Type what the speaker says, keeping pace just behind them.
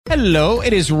Hello,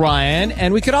 it is Ryan,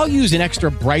 and we could all use an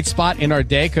extra bright spot in our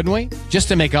day, couldn't we? Just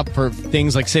to make up for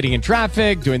things like sitting in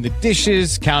traffic, doing the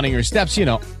dishes, counting your steps,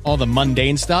 all the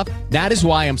mundane stuff. That is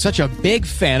why I'm such a big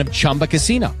fan of Chumba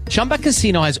Casino. Chumba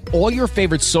Casino has all your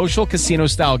favorite social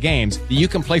casino-style games that you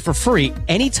can play for free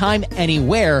anytime,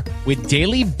 anywhere with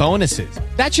daily bonuses.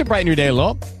 That should brighten your day a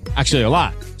little. Actually, a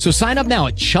lot. So sign up now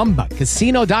at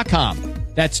ChumbaCasino.com.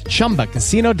 That's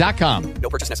ChumbaCasino.com. No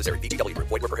purchase necessary. VGW Group.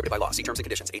 Void where prohibited by law. See terms and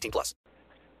conditions. 18+.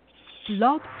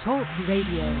 Blog Talk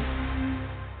Radio.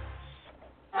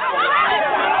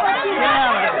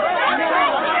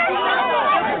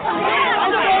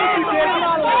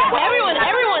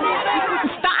 Everyone,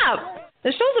 stop!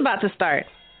 The show's about to start.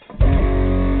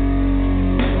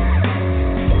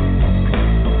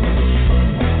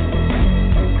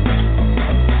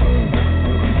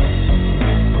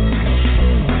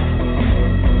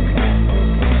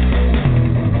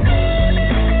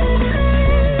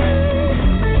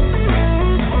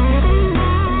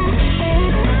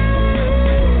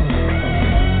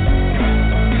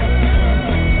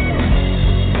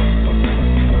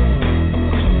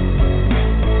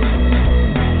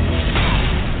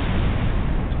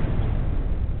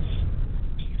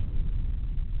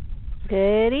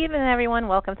 Good evening, everyone.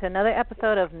 Welcome to another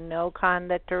episode of No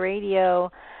Conductor Radio.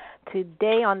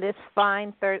 Today on this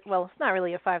fine Thursday, well, it's not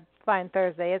really a fine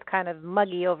Thursday. It's kind of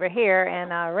muggy over here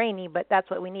and rainy, but that's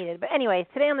what we needed. But anyway,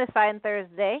 today on this fine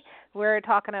Thursday, we're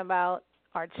talking about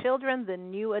our children, the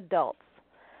new adults.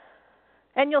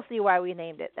 And you'll see why we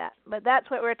named it that. But that's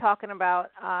what we're talking about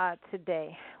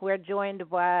today. We're joined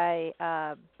by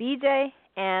BJ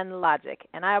and Logic.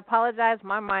 And I apologize,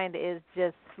 my mind is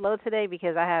just slow today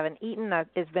because I haven't eaten.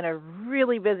 It's been a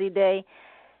really busy day,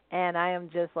 and I am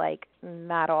just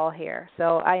not all here.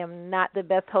 So I am not the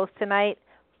best host tonight,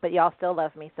 but y'all still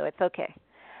love me, so it's okay.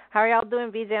 How are y'all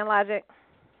doing, BJ and Logic?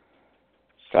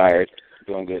 Tired.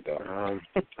 Doing good, though.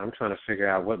 I'm trying to figure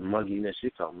out what mugginess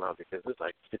you're talking about because it's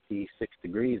like 56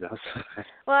 degrees outside.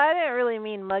 Well, I didn't really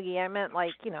mean muggy. I meant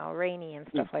rainy and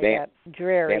stuff like that.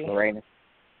 Dreary. Damp and rainy.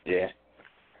 Yeah.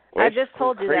 Well, I just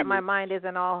told you that my mind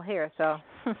isn't all here, so.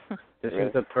 This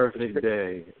is the perfect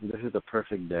day. This is the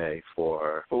perfect day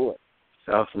for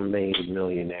self-made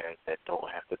millionaires that don't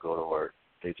have to go to work.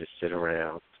 They just sit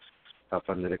around up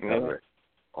under the cover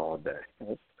all day.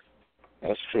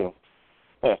 That's true.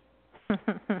 But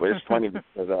it's funny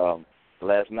because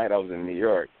last night I was in New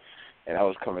York, and I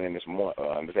was coming in this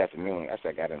afternoon.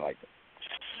 I got in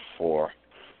 4,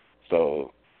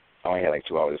 so I only had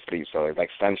 2 hours of sleep. So it's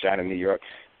sunshine in New York.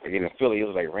 In Philly, it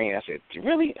was rain. I said,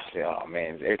 really? I said, oh,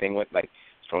 man. Everything went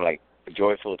from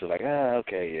joyful to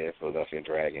okay, yeah, Philadelphia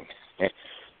Dragon.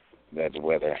 That's the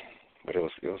weather. But it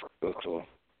was cool.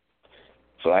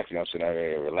 So actually, I'm sitting out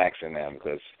there relaxing now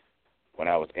because when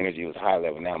I was energy was high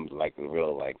level, now I'm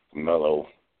real mellow.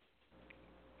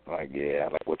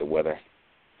 With the weather.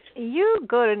 You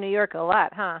go to New York a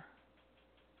lot, huh?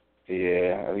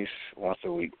 Yeah, at least once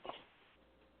a week.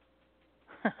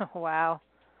 Wow.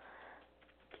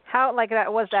 How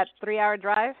that was that 3-hour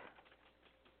drive?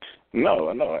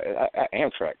 No,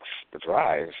 Amtrak's the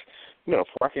drives.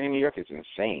 Parking in New York is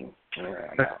insane.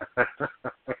 Yeah,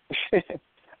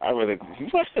 I really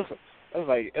I was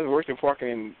it's worse than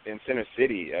parking in Center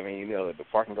City. I mean, the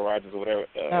parking garages or whatever.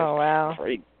 Oh wow.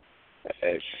 Great.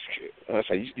 You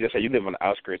live on the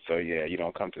outskirts, so yeah, you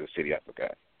don't come to the city. I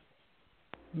forgot.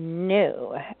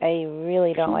 No, I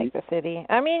really don't like the city.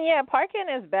 I mean, yeah, parking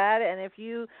is bad, and if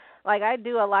you I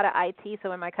do a lot of IT, so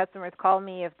when my customers call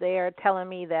me, if they are telling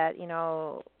me that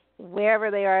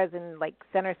wherever they are is in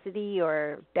Center City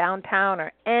or downtown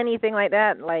or anything like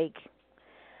that, I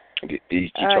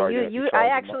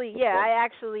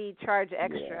actually charge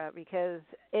extra because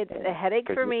it's a headache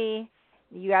for me.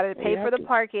 You got to pay for the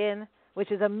parking,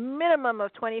 which is a minimum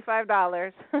of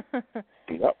 $25.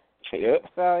 Yep. Yeah.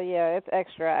 So yeah, it's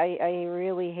extra. I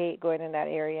really hate going in that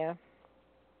area.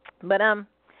 But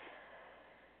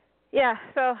yeah.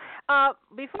 So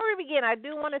before we begin, I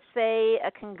do want to say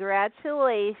a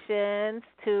congratulations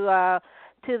to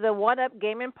the One Up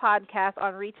Gaming podcast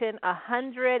on reaching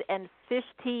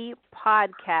 150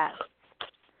 podcasts.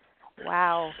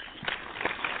 Wow.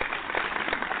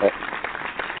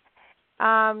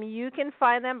 You can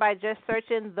find them by just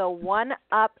searching the One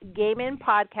Up Gaming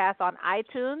podcast on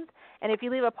iTunes. And if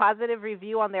you leave a positive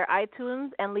review on their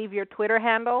iTunes and leave your Twitter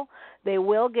handle, they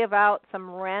will give out some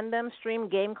random stream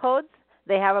game codes.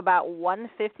 They have about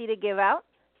 150 to give out.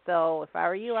 So if I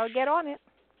were you, I would get on it.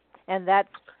 And that's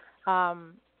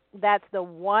the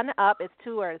One Up. It's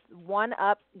 2 words. One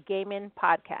Up Gaming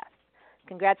podcast.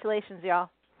 Congratulations, y'all.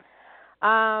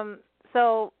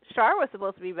 So Shar was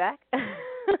supposed to be back.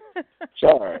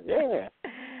 Char, yeah.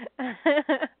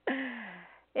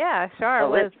 Yeah, Char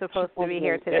was supposed to be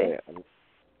here today.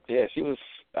 Yeah, she was.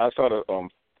 I saw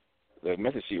the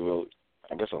message she wrote.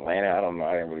 I guess Atlanta. I don't know.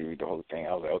 I didn't really read the whole thing.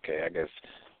 I was like, okay, I guess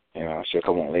she'll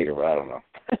come on later, but I don't know.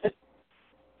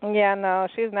 Yeah, no,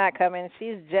 she's not coming.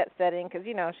 She's jet setting because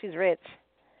she's rich.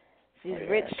 She's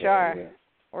rich, okay, Char. Yeah.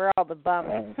 We're all the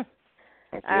bums.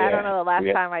 Okay, I don't know the last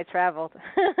time I traveled.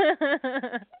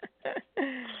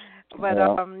 But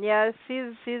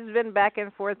she's been back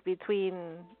and forth between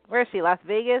where is she? Las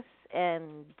Vegas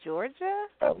and Georgia.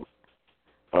 Okay.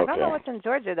 I don't know what's in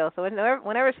Georgia though. So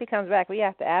whenever she comes back, we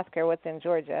have to ask her what's in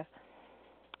Georgia.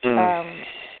 Mm-hmm.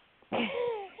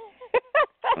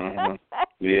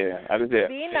 Yeah, I just did.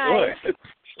 Be nice.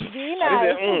 Be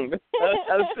nice.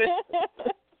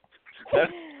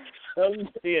 I'm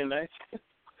being nice.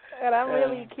 And I'm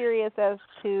really curious as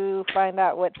to find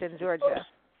out what's in Georgia.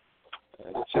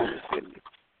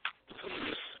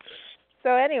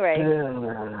 So anyway,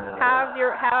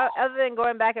 how other than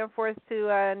going back and forth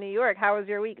to New York, how was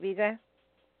your week, DJ?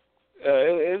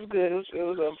 It was good. It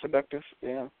was productive.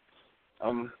 Yeah,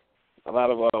 a lot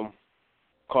of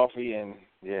coffee and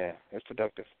it's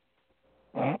productive.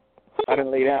 I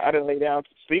didn't lay down to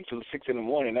sleep till 6 in the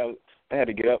morning. I had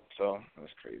to get up, so it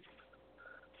was crazy.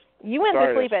 You went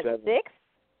to sleep at 6?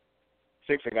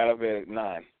 6. I got up at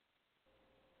 9.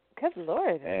 Good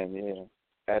Lord. And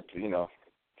I had to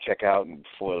check out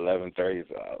before 11:30.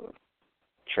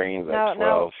 Trains at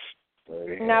 12.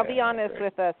 Now be honest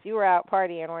with us. You were out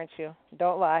partying, weren't you?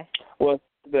 Don't lie. Well,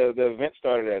 the event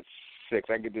started at 6.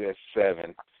 I could do it at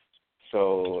 7.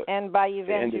 So. And by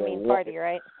event you mean party,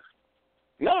 right?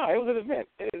 No, it was an event.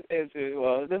 It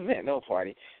was an event, no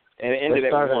party. And it ended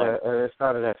at 1. It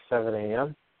started at 7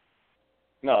 a.m.?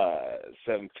 No,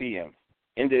 7 p.m.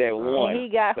 Ended at 1. And he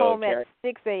got home at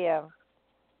 6 a.m.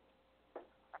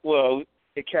 Well,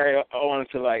 it carried on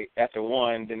to after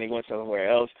 1. Then they went somewhere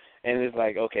else, and it's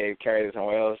okay, carried it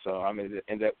somewhere else. So I mean, it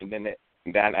ended up and then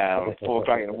down 4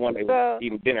 o'clock in the morning. They were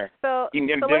eating dinner. So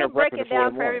dinner, let's break it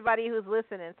down for everybody who's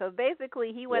listening. So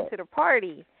basically, he went to the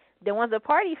party. Then once the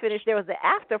party finished, there was the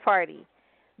after party.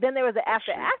 Then there was the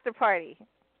after party.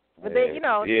 But they,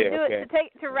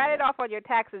 to write it off on your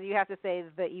taxes, you have to say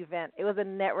the event. It was a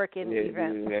networking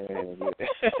event.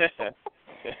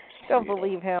 Don't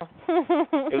believe him. It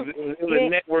was a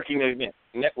networking event.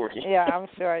 Networking. Yeah, I'm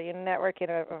sure you're networking.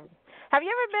 Have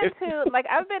you ever been to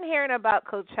I've been hearing about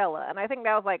Coachella, and I think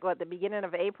that was the beginning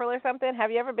of April or something.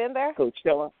 Have you ever been there?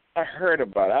 Coachella, I heard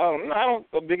about it. I don't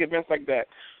go big events like that.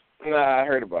 Nah, I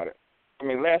heard about it. I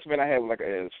mean, last event I had was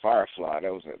it was Firefly.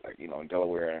 That was in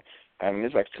Delaware. I mean,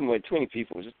 it's too many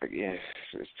people. It's just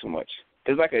it's too much.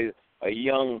 It's like a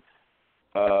young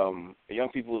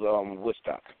people's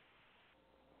Woodstock.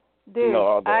 Dude,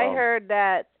 I heard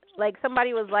that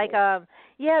somebody was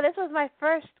this was my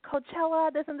first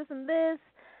Coachella, this and this and this.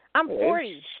 I'm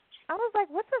 40. I was like,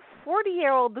 what's a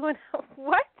 40-year-old doing?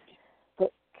 What?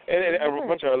 And a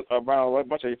bunch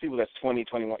of people that's 20,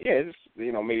 21. Yeah, it's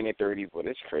maybe in their 30s, but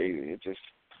it's crazy.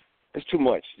 It's too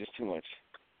much. Just too much.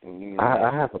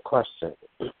 I have a question.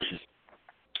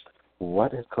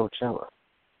 What is Coachella?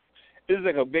 This is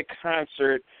a big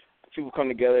concert. People come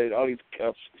together. All these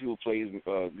people play. These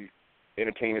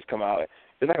entertainers come out.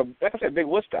 It's like I said, big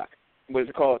Woodstock. But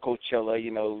it's called Coachella.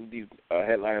 These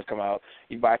headliners come out.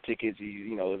 You buy tickets.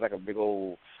 It's like a big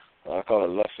old. I call it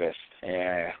a love fest.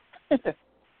 Yeah.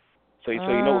 So you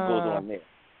know what goes on there.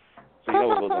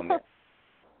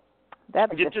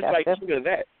 That's just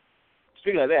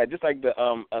Speaking of that, just like the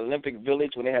Olympic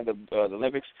Village when they have the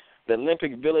Olympics, the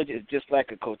Olympic Village is just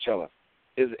like a Coachella.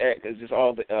 It's just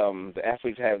all the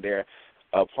athletes have their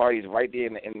parties right there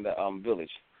in the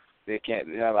village. They're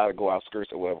not allowed to go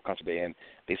outskirts or whatever country they're in.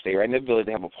 They stay right in the village.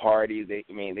 They have a party. They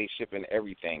ship in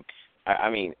everything. I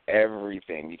mean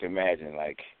everything you can imagine,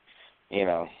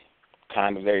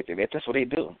 condoms, everything. That's what they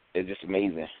do. It's just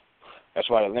amazing. That's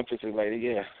why the Olympics is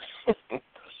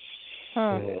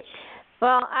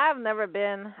Well, I've never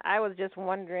been. I was just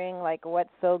wondering, what's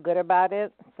so good about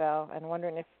it. So, and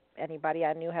wondering if anybody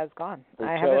I knew has gone.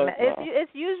 I haven't.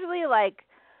 It's usually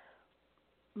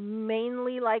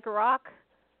mainly rock,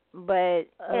 but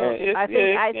I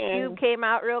think Ice Cube came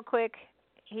out real quick.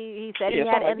 He said he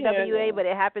had NWA, but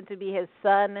it happened to be his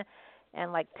son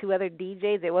and 2 other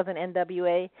DJs. It wasn't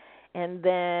NWA. And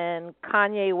then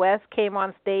Kanye West came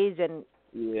on stage and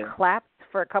clapped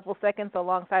for a couple seconds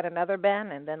alongside another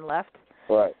band and then left.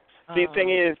 Right. See, the thing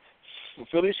is,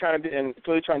 Philly's trying to do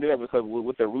that because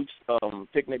with the Roots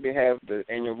picnic they have, the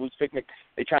annual Roots picnic,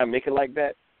 they try to make it like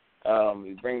that.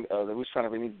 Bring the Roots trying to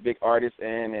bring these big artists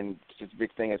in, and it's this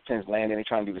big thing as Penn's Landing. They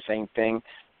trying to do the same thing,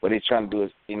 what they're trying to do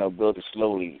is, build it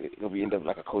slowly. It'll be end up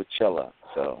like a Coachella.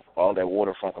 So all that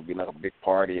waterfront will be like a big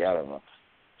party. I don't know.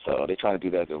 So they're trying to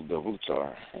do that. The Roots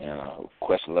are,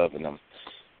 Questlove and them.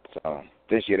 So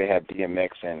this year they have DMX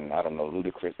and, I don't know,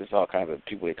 Ludacris. There's all kinds of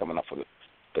people that coming up for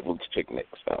the Roots picnic.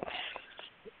 So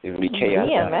it'll be chaos.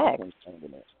 DMX?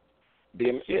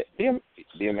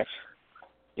 DMX.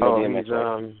 DMX,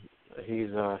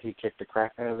 right? He kicked the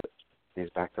crap out of it. He's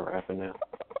back to rapping now.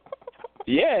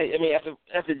 Yeah, I mean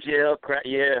after jail,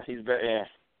 he's back.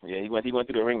 Yeah, he went through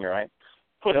the ringer, right?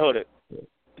 Hold it.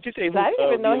 Did you say? I didn't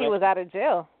even know he was out of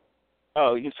jail.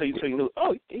 Oh, so you knew?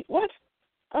 Oh, what?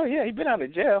 Oh yeah, he's been out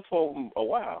of jail for a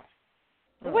while.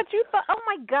 What you thought? Oh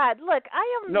my God! Look,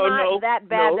 I am not that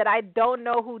bad that I don't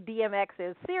know who DMX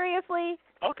is. Seriously?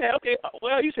 Okay.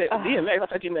 Well, you said DMX. I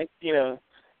thought you meant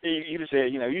You just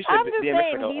said, you said I'm just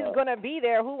DMX saying he's going to be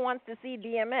there. Who wants to see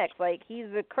DMX? Like, he's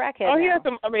a crackhead. Oh,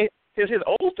 now. I mean, his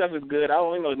old stuff is good. I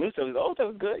don't even know the new stuff. His old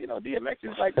stuff is good. DMX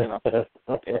is like, the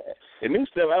new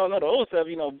stuff, I don't know. The old stuff,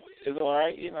 is all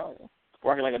right,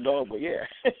 Walking like a dog, but yeah.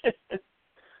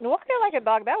 Walking like a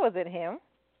dog, that wasn't him.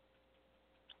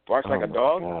 Barks like a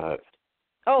dog? God.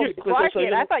 Oh, bark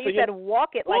it. I thought you said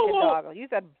walk it like a dog. You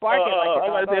said bark it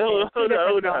like a dog.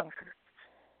 Hold on.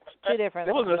 Two different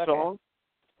songs. That was a song.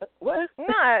 What?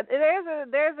 No,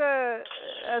 there's a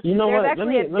you know there's what?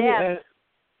 actually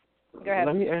Go ahead.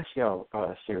 Let me ask y'all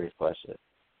a serious question.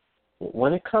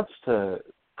 When it comes to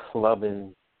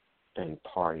clubbing and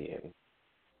partying,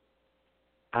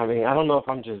 I mean, I don't know if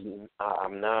I'm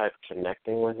not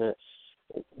connecting with it.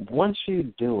 Once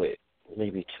you do it,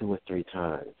 maybe 2 or 3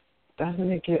 times,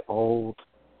 doesn't it get old?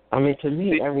 I mean, to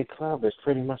me, every club is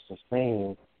pretty much the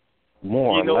same,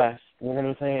 more or less. You know what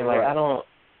I'm saying? Like, I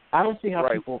don't see how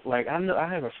people, like, I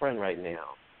have a friend right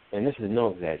now, and this is no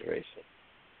exaggeration.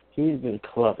 He's been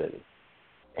clubbing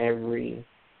every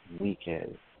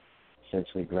weekend since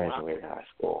we graduated high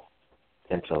school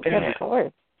until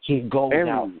now. He goes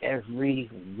out every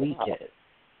weekend.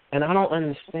 And I don't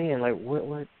understand, like,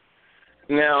 what?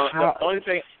 Now, the only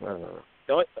thing,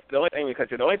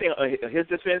 his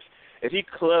defense, if he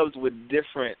clubs with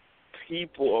different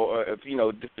people or,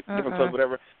 different clubs,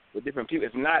 whatever, with different people,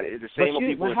 it's the same old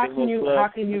people. How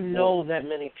can you know that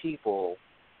many people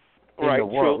in the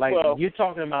world? Like, you're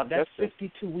talking about that's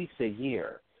 52 weeks a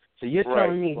year. So you're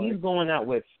telling me he's going out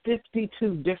with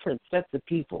 52 different sets of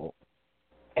people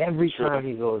every time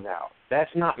he goes out. That's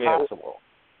not possible.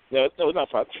 No, it's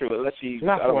not true. Unless it's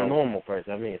not for a normal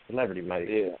person. I mean, a celebrity might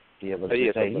be able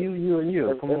to say, you and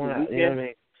you, come on out. You know what I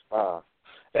mean? Wow.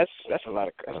 That's a lot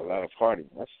of party.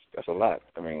 That's a lot.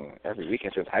 I mean, every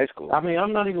weekend since high school. I mean,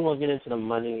 I'm not even going to get into the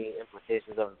money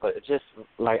implications of it, but it's just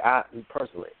like I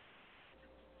personally,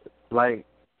 like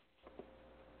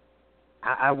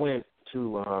I went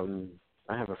to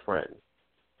I have a friend,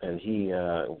 and he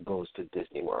goes to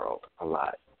Disney World a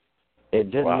lot.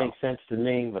 It didn't make sense to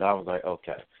me, but I was like,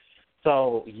 okay.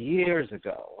 So years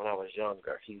ago, when I was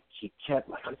younger, he kept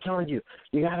like, I'm telling you,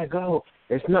 you gotta go.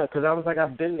 It's not because I was like,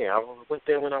 I've been there. I went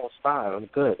there when I was 5. I'm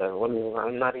good.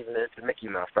 I'm not even into Mickey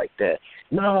Mouse like that.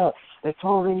 No, they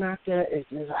totally not that. It's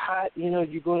hot.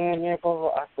 You go down there, blah,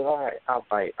 blah. I said, all right, I'll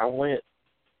bite. I went.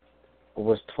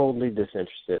 Was totally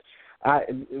disinterested.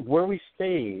 Where we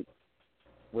stayed,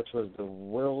 which was the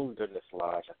Wilderness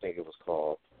Lodge, I think it was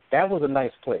called. That was a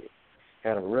nice place.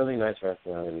 Had a really nice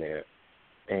restaurant in there.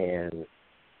 And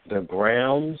the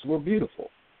grounds were beautiful.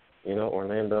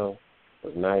 Orlando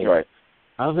was nice. Right.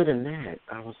 Other than that,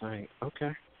 I was like,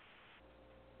 okay.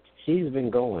 He's been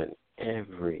going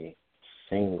every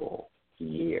single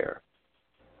year.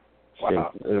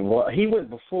 Wow. He went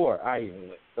before I even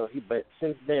went. But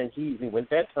since then, he went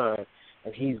that time,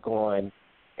 and he's gone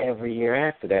every year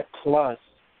after that. Plus,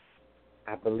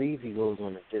 I believe he goes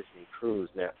on a Disney cruise.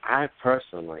 Now, I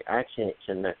personally, I can't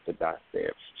connect the dots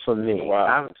there. For me,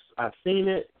 I've seen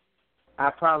it. I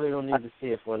probably don't need to see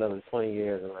it for another 20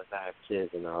 years unless I have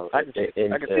kids and all. I can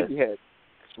think you had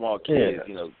small kids,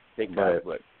 big guys,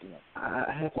 but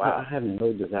I have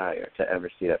no desire to ever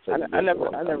see that. I never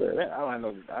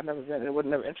been. It would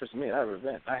never interest me. I never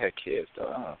been. I had kids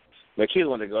though. My kids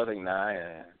wanted to go. I think, nah.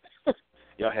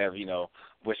 Y'all have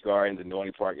Busch Gardens and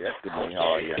Dorney Park. That's good money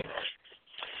all year.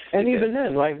 And even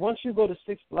then, like, once you go to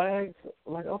Six Flags,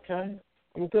 like, okay,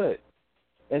 I'm good.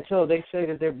 Until they say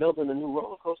that they're building a new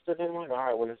roller coaster, then I'm like, all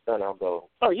right, when it's done, I'll go.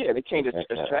 Oh, yeah, they changed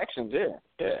the attractions there.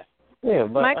 Yeah. Yeah,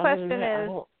 but my question is,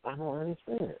 I don't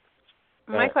understand it.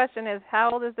 My question is,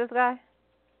 how old is this guy?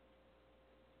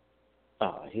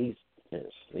 Oh, he's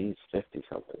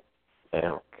 50-something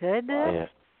now. Goodness. Yeah.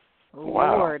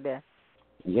 Lord.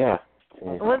 Yeah.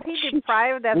 Was he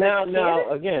deprived as a kid? No.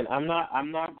 Again, I'm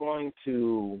not going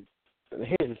to.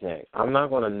 Here's the thing. I'm not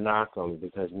going to knock him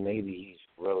because maybe he's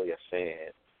really a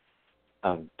fan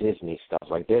of Disney stuff.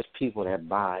 Like, there's people that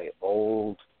buy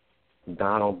old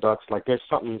Donald Ducks. Like, there's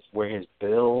something where his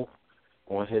bill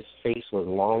on his face was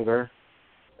longer,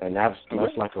 and that's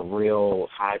like a real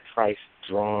high-priced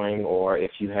drawing. Or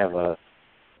if you have a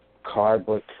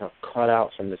cardboard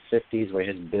cutout from the 50s where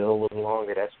his bill was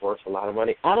longer, that's worth a lot of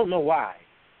money. I don't know why.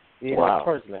 Wow.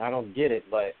 Personally, I don't get it,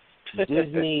 but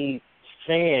Disney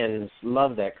fans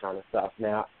love that kind of stuff.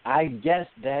 Now, I guess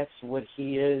that's what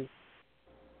he is,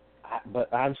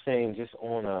 but I'm saying just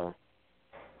on a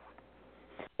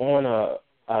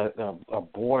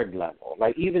board level.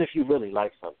 Like, even if you really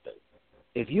like something,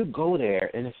 if you go there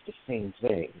and it's the same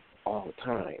thing all the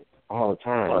time, Oh,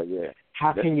 yeah.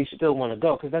 how can you still want to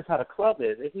go? Because that's how the club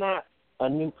is. It's not a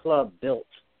new club built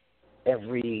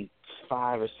every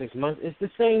 5 or 6 months. It's the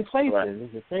same places. Right.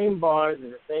 It's the same bars.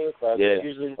 It's the same clubs. Yeah.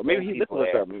 Usually or maybe he's looking for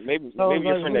something. Maybe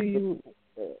your friend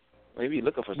maybe you're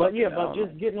looking for something. But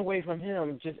just getting away from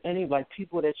him, just any, like,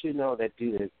 people that you know that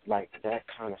do this, like, that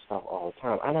kind of stuff all the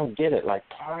time. I don't get it. Like,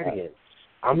 partying.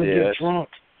 I'm going to get drunk.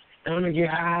 I'm going to get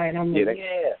high. And I'm going to,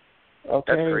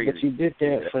 Okay, that's crazy. But you did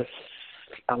that for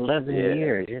 11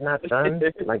 years. You're not done?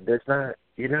 Like,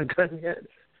 you're not done yet?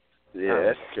 Yeah,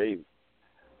 that's crazy.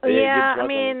 Yeah, I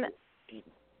mean,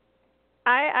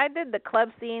 I did the club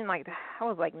scene, like, I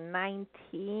was like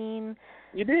 19.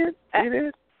 You did?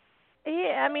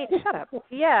 Yeah, I mean, shut up.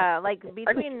 Yeah, like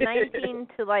between 19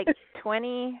 to like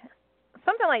 20,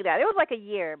 something like that. It was like a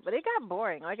year, but it got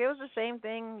boring. Like, it was the same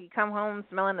thing. You come home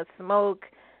smelling the smoke,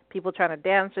 people trying to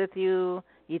dance with you,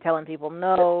 you telling people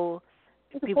no,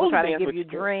 people trying to give you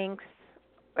drinks.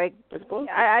 Like,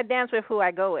 I dance with who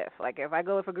I go with. Like, if I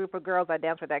go with a group of girls, I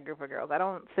dance with that group of girls. I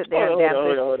don't sit there and dance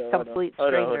with complete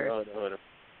strangers.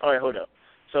 All right, hold up.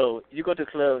 So you go to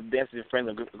the club, dance with your friends,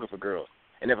 and a group of girls.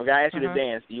 And if a guy asks you to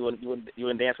dance, you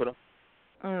wouldn't dance with him?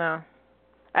 No.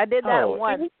 I did that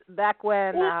once back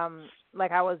when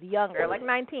like I was younger, like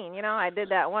 19, you know. I did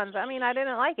that once. I mean, I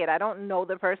didn't like it. I don't know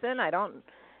the person.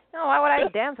 Why would I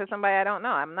dance with somebody I don't know?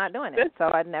 I'm not doing it. So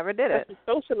I never did it.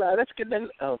 Socialize. That's good then.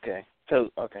 Okay. So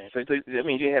that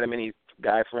means you had many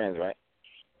guy friends, right?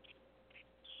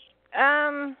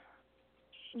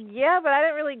 Yeah, but I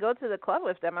didn't really go to the club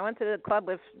with them. I went to the club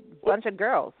with a bunch of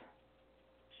girls.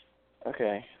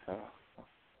 Okay.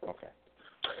 Okay.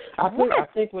 I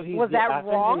think what he's was that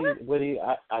wrong?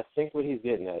 I think what he's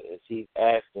getting at is he's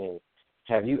asking,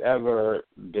 have you ever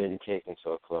been taken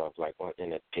to a club, like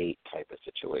in a date type of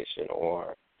situation,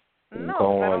 or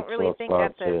no? I don't really think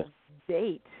that's a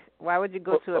date. Why would you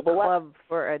go to a club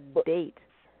for a date?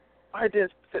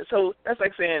 So that's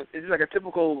like saying, it's like a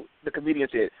typical, the comedian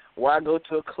said, why go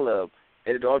to a club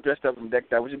and it's all dressed up and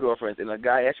decked out with your girlfriends, and a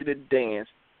guy asks you to dance,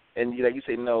 and you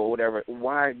say no or whatever.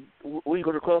 Why? What do you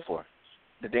go to the club for?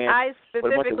 To dance? I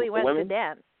specifically went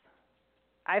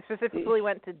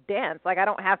to dance. Like, I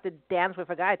don't have to dance with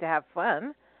a guy to have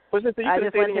fun. I just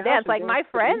went to dance. Like, my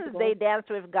friends, they danced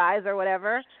with guys or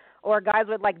whatever, or guys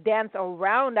would, like, dance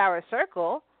around our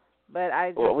circle. But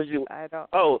I don't.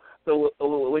 Oh, so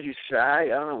was you shy? I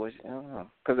don't know.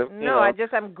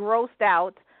 I'm grossed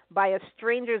out by a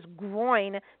stranger's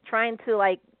groin trying to,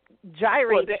 like,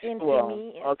 gyrate into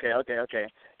me. Okay.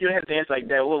 You don't have to dance like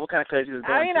that. What kind of class you was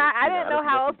going to? I didn't know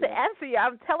how else to answer you.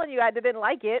 I'm telling you I didn't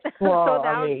like it. Well, so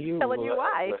now I'm telling you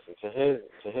why. Listen, to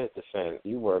his defense,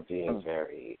 you were being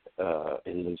very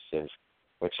elusive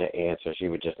with your answers.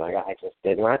 You were just like, I just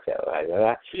didn't like that.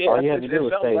 All you had to do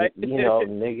was say,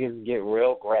 niggas get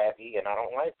real grabby, and I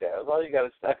don't like that. That's all you got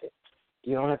to say.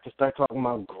 You don't have to start talking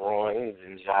about groins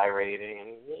and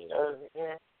gyrating.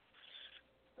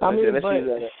 I mean,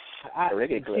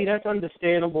 see, that's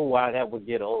understandable why that would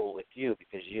get old with you,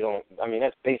 because you don't. I mean,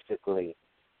 that's basically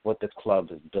what the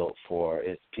club is built for.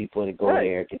 Is people to go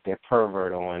there, get their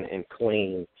pervert on, and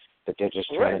clean, that they're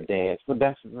just trying to dance. But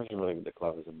that's really what the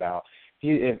club is about.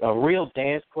 If a real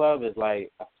dance club is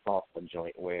like a salsa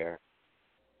joint where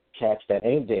cats that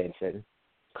ain't dancing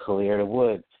clear the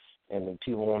wood, and the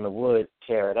people on the wood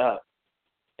tear it up,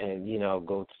 and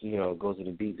go to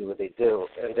the beat, do what they do,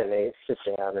 and then they sit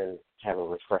down and have a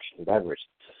refreshing beverage.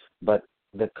 But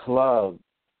the club,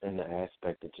 in the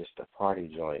aspect of just a party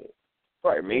joint,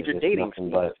 right, major dating,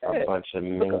 but a bunch of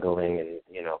mingling and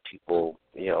people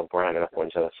grinding up on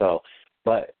each other. So,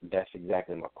 but that's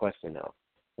exactly my question now.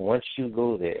 Once you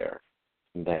go there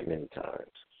that many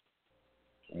times,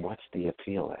 what's the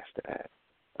appeal after that?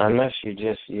 Unless you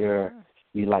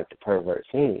like the pervert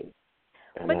scene.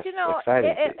 And But that's you know,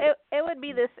 exciting to you. it would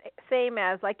be the same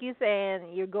as like you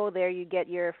saying you go there, you get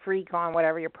your freak on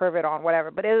whatever, your pervert on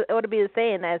whatever. But it would be the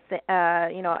same as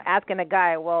you know, asking a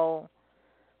guy, well,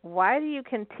 why do you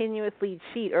continuously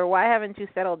cheat, or why haven't you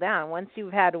settled down? Once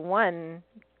you've had one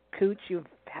cooch, you've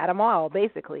had them all,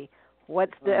 basically.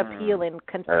 What's the appeal in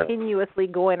continuously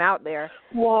going out there?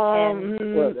 Well,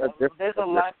 there's a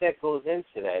lot that goes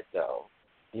into that, though.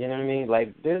 You know what I mean?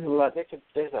 Like, there's a lot.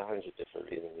 There's 100 different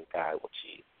reasons a guy will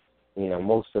cheat. You know,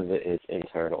 most of it is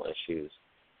internal issues.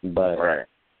 But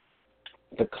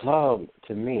the club,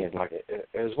 to me, is like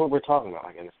is what we're talking about,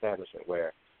 like an establishment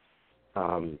where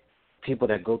people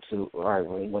that go to, all right,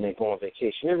 when they go on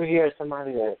vacation. You ever hear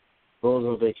somebody that goes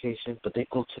on vacation, but they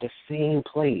go to the same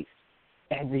place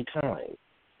every time?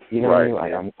 You know what I mean?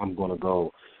 Like, I'm going to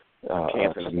go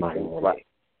to Miami.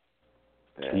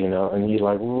 Yeah. You know, and you're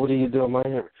like, well, what are you doing,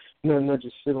 Miami? No,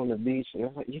 just sit on the beach. And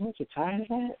I'm like, you don't get tired of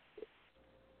that?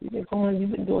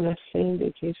 You've been doing that same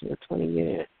vacation for 20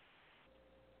 years.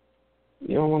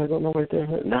 You don't want to go nowhere there?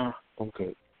 Nah, I'm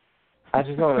good. I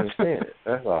just don't understand it.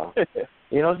 That's all.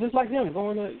 You know, just like them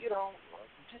going to, you know,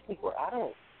 Disney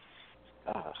World.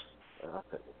 I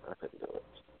couldn't do it.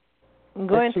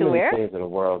 Going to where? There's too many things in the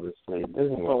world to see.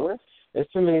 Disney World. There's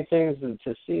too many things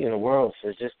to see in the world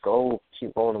to just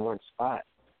keep going to one spot.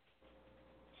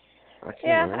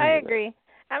 I agree.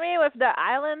 I mean, with the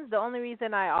islands, the only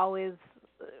reason I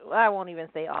won't even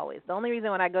say always. The only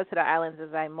reason when I go to the islands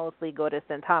is I mostly go to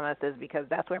St. Thomas is because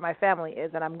that's where my family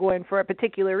is, and I'm going for a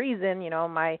particular reason. You know,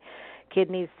 my kid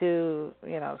needs to,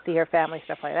 you know, see her family,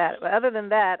 stuff like that. But other than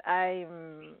that, I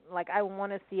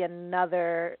want to see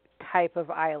another type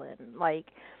of island, like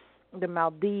the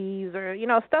Maldives or, you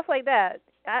know, stuff like that.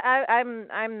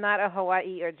 I'm not a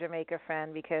Hawaii or Jamaica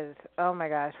fan because, oh my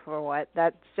gosh, for what?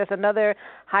 That's just another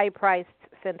high-priced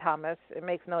St. Thomas. It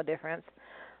makes no difference.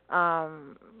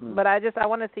 But I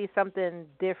want to see something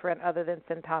different other than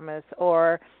St. Thomas.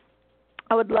 Or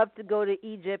I would love to go to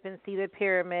Egypt and see the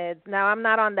pyramids. Now, I'm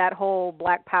not on that whole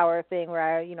Black Power thing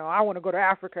where I want to go to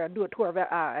Africa and do a tour of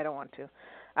I don't want to.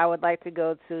 I would like to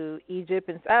go to Egypt,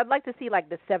 and I'd like to see like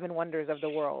the 7 wonders of the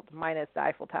world minus the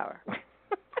Eiffel Tower.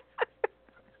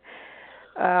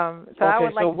 I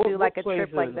would like to do like a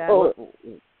trip like that.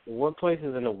 What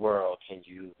places in the world can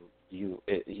you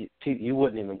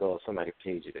wouldn't even go if somebody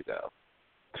paid you to go?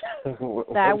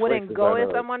 I wouldn't go if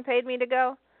someone paid me to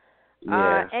go?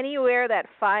 Yeah. Anywhere that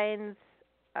finds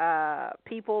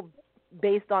people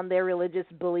based on their religious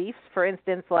beliefs. For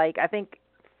instance, like I think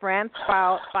France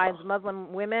finds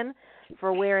Muslim women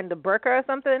for wearing the burqa or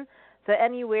something. So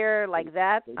anywhere like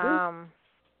that.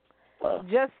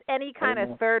 Just any kind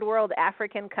of third world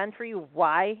African country.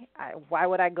 Why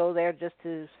would I go there just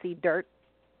to see dirt?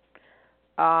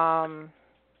 I'm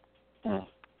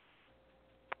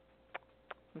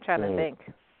trying to think.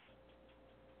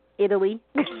 Italy.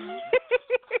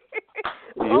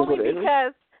 Only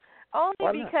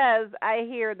because I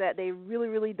hear that they really,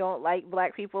 really don't like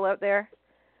black people up there.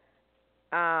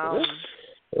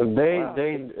 It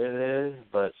is,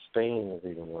 but Spain is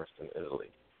even worse than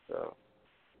Italy. So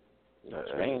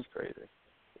Spain's crazy.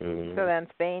 Mm-hmm. So then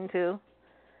Spain too.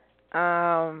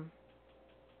 I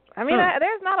mean,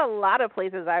 there's not a lot of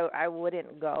places I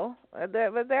wouldn't go, but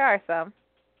there are some.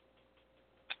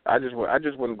 I just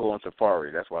wouldn't go on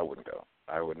safari. That's why I wouldn't go.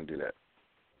 I wouldn't do that.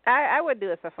 I would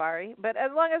do a safari, but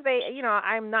as long as they,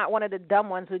 I'm not one of the dumb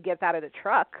ones who gets out of the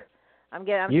truck. I'm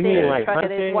staying in the truck,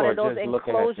 and it's one of those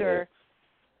enclosure.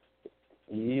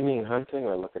 You mean hunting,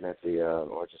 or looking at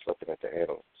or just looking at the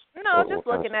animals? No, just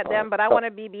looking at them, but I want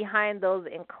to be behind those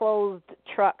enclosed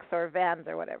trucks or vans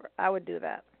or whatever. I would do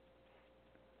that.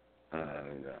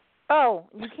 Oh,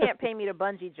 you can't pay me to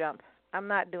bungee jump. I'm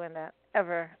not doing that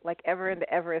ever. Like ever in the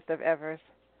Everest of Evers.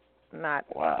 Not.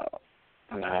 Wow.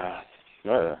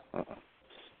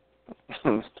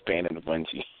 Spanning the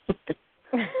bungee.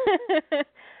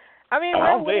 I mean,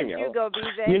 where would you go,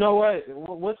 BJ? You know what?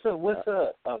 What's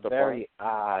a very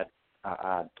odd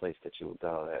place that you would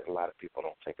go that a lot of people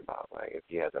don't think about? Like if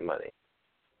you had the money,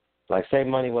 like say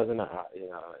money wasn't an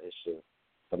issue,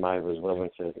 somebody was willing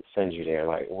to send you there.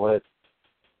 Like what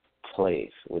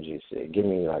place would you say? Give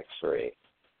me like 3,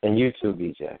 and you too,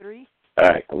 BJ. 3. All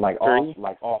right, like 3?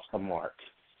 off the mark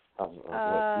of what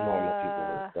normal people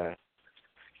would say.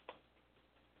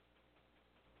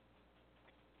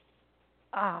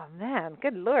 Oh man,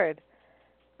 good Lord.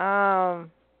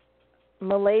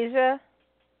 Malaysia.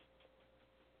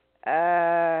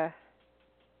 I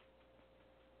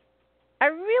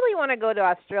really want to go to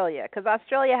Australia because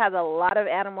Australia has a lot of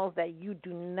animals that you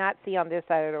do not see on this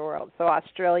side of the world. So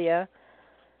Australia.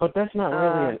 But that's not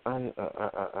really an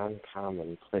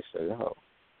uncommon place to go.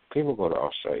 People go to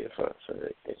Australia for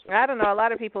vacation. I don't know. A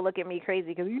lot of people look at me crazy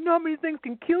because you know how many things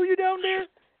can kill you down there?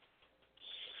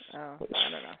 Oh, I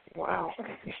don't know. Wow.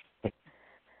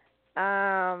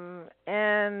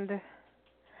 And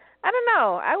I don't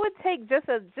know. I would take just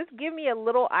give me a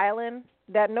little island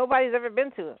that nobody's ever been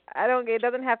to. It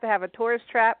doesn't have to have a tourist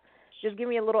trap. Just give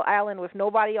me a little island with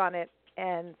nobody on it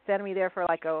and send me there for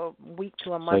like a week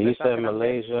to a month. So you or something. said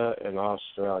Malaysia and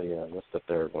Australia. What's the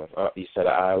third one? You said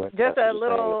an island? Just a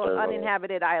little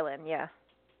uninhabited island, yeah.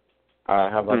 All right,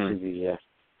 how about you, DJ?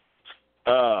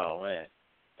 Oh, man.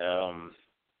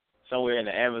 Somewhere in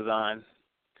the Amazon.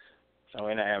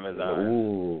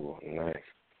 Ooh, nice.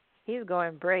 He's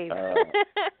going brave.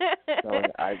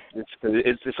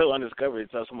 It's so undiscovered.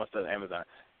 It's so much stuff in the Amazon.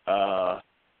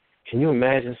 Can you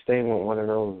imagine staying with one of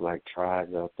those like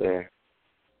tribes out there?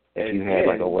 If you had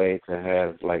like a way to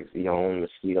have like your own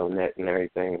mosquito net and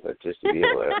everything, but just to be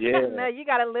able to No, you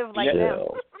gotta live like them.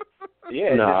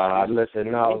 Yeah. No,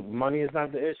 listen, no, money is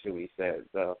not the issue, he said.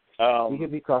 So you can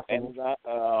be comfortable.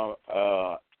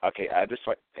 Okay, I just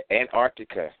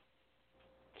Antarctica.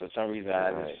 For some reason,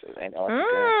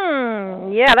 Antarctica.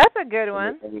 Yeah, that's a good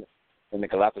one. In the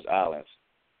Galapagos Islands.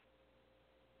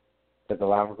 The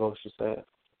Galapagos, you said?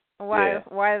 Why? Yeah.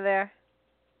 Why there?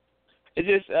 It's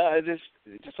just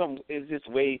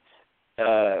way.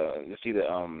 You see the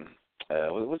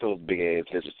what's those big ass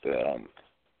lizards?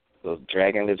 Those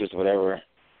dragon lizards, whatever.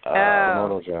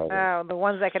 Komodo dragon. Oh, the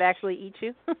ones that could actually eat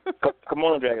you.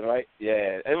 Komodo dragon, right?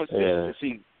 Yeah. It was.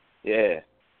 Yeah.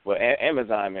 Well,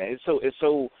 Amazon, man, it's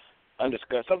so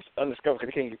undiscovered. Something's undiscovered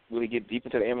because they can't really get deep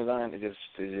into the Amazon. It's just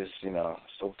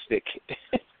so thick.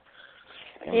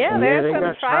 Yeah, there's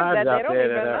some tribes that they don't even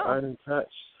that know. are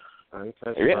untouched.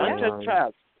 Untouched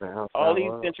tribes. All these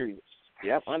world. centuries.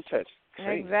 Yep, untouched.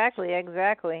 Crazy. Exactly.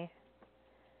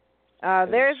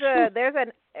 Where is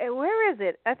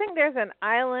it? I think there's an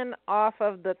island off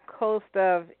of the coast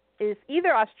of it's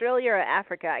either Australia or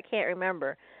Africa. I can't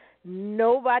remember.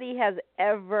 Nobody has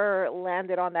ever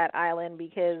landed on that island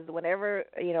because whenever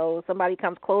somebody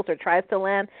comes close or tries to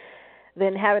land, the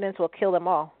inhabitants will kill them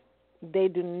all. They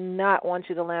do not want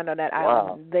you to land on that island.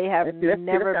 Wow. They have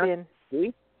never been.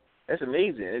 See? That's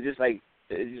amazing. It's just like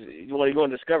you want to go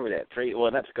and discover that.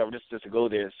 Not discover, just to go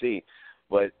there and see.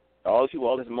 But all these people,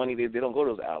 all this money, they don't go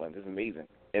to those islands. It's amazing.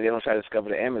 And they don't try to discover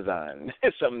the Amazon.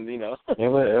 It's something, It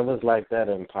was like that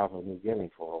in Papua New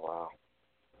Guinea for a while.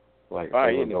 Like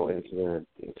they would go into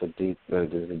the deep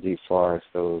forest,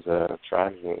 those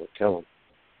tribes would kill them.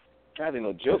 God, ain't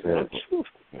no joke. So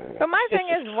my thing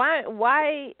is,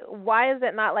 why is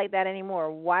it not like that anymore?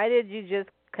 Why did you just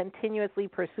continuously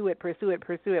pursue it?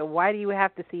 Why do you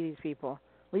have to see these people?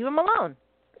 Leave them alone.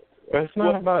 It's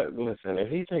not about, listen, if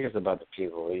you think it's about the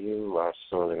people, you are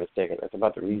sorely mistaken. It's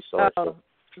about the resources. Oh,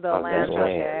 the land.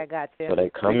 Okay, I got you. So they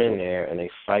come in there and they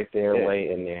fight their way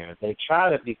in there. They try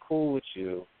to be cool with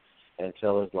you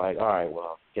until it's like, all right,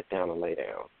 well, get down and lay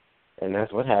down. And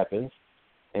that's what happens.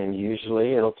 And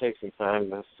usually it'll take some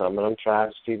time. Some of them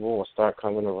tribes people will start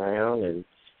coming around, and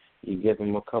you give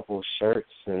them a couple of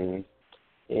shirts and,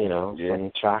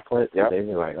 some chocolate. Yep. And they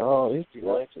be like, oh, these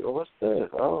people like you. What's this?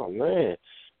 Oh, man.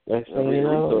 Next thing you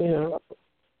know,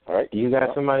 all right. You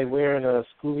got somebody wearing a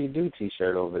Scooby-Doo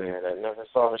T-shirt over there that never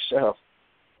saw a shelf.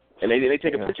 And they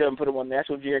take a picture of them and put them on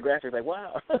National Geographic. Like,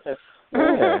 wow.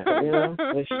 Yeah,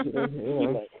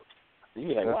 You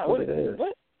be like, wow, what is this?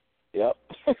 What? Yep.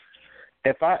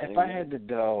 If I had to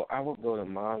go, I would go to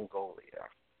Mongolia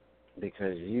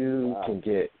because you can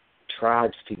get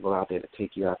tribes people out there to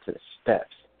take you out to the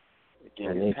steppes,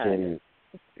 and they can,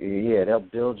 they'll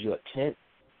build you a tent,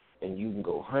 and you can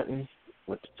go hunting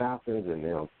with the falcons, and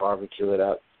they'll barbecue it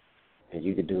up, and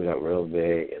you can do it up real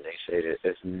big. And they say that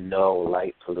there's no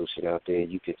light pollution out there;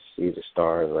 you can see the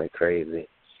stars like crazy.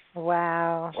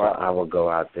 Wow. Well, I would go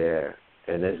out there,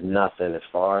 and there's nothing as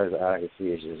far as I can see.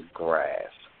 It's just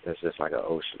grass. It's just like an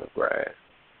ocean of grass.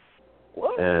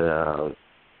 What? And,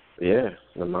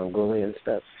 the Mongolian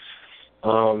steppes.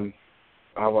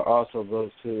 I would also go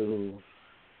to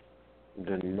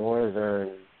the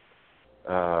northern,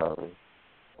 the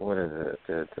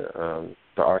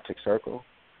Arctic Circle,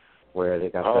 where they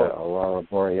got the Aurora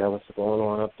Borealis going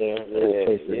on up there.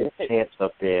 There's camps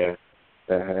up there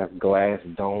that have glass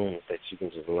domes that you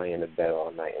can just lay in the bed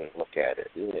all night and look at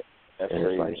it. Yeah. That's and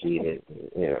it's like heated,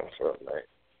 for a night.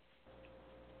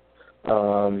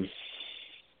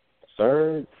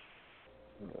 Third,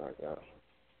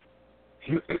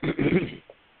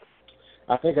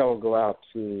 I think I would go out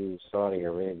to Saudi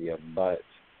Arabia, but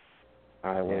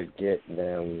I would get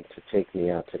them to take me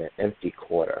out to the empty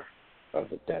quarter. of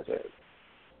the desert.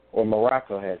 Well,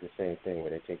 Morocco has the same thing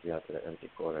where they take you out to the empty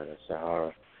corner of the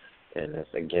Sahara, and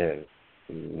it's, again,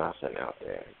 nothing out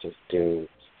there, just dunes.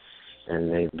 And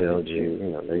they build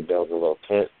they build a little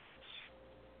tent.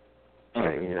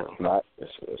 And,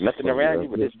 it's nothing around you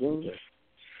but this dunes.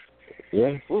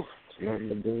 Yeah. Ooh. Nothing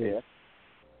but dunes.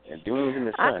 Yeah. And dunes in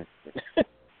the sun.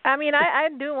 I mean, I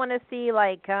do want to see,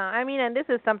 and this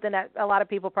is something that a lot of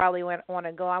people probably want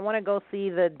to go. I want to go see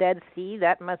the Dead Sea.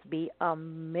 That must be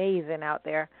amazing out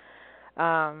there.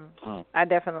 I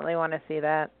definitely want to see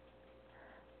that.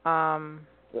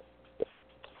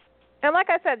 And like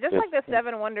I said, just like the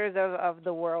 7 wonders of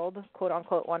the world,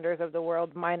 quote-unquote wonders of the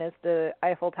world, minus the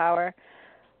Eiffel Tower,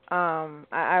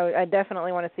 I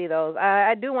definitely want to see those.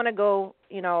 I do want to go,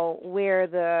 where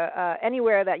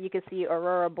anywhere that you could see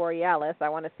Aurora Borealis. I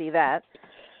want to see that.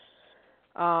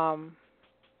 I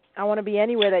want to be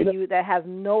anywhere that has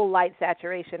no light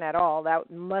saturation at all. That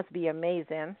must be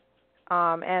amazing.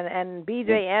 And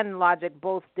BJ and Logic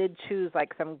both did choose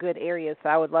some good areas, so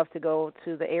I would love to go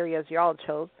to the areas y'all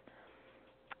chose.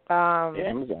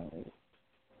 Amazon.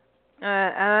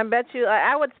 And I bet you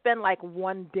I would spend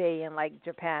 1 day in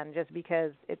Japan just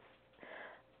because it's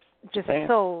just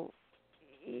so,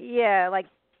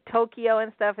 Tokyo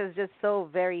and stuff is just so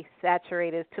very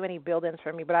saturated. It's too many buildings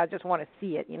for me, but I just want to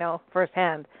see it,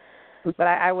 firsthand. But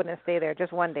I wouldn't stay there.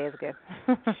 Just 1 day is good.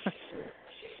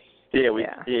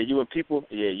 You and people.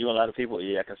 Yeah, you and a lot of people.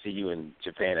 Yeah, I can see you in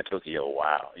Japan and Tokyo.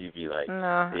 Wow, you'd be like, no,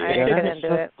 I couldn't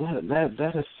do it.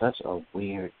 That is such a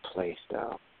weird place,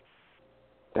 though.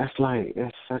 That's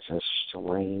such a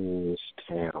strange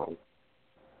town.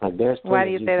 There's Why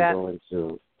do you say that? Go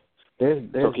into. There's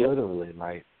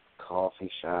literally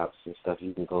coffee shops and stuff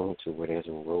you can go into where there's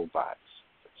robots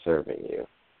serving you.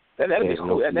 That'd be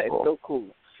cool. That's so cool.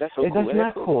 That's so cool. That's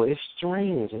not cool. It's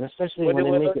strange, and especially when they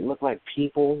make it look like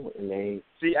people and they.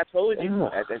 See, I told you.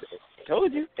 I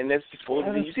told you, and that's supposed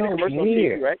to be. You see the commercial on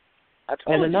TV, right? I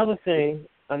told you. And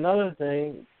another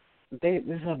thing, this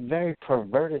is a very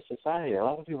perverted society. A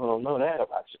lot of people don't know that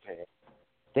about Japan.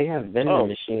 They have vending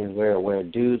machines where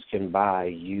dudes can buy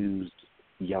used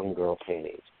young girl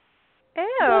panties. Ew.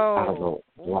 I don't know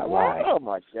why. Oh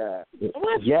my God.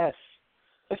 What? Yes,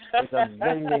 it's a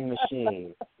vending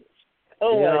machine.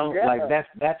 Oh my God.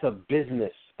 That's a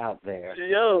business out there.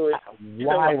 Yo,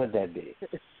 why would that be?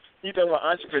 You talking about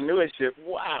entrepreneurship?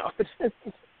 Wow.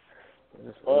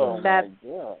 That's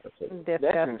disgusting.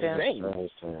 disgusting. That's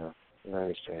insane.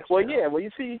 Very strange. Well, yeah. Well, you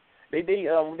see, they do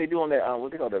on that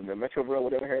what they call the Metro Rail,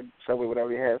 whatever they have, subway, whatever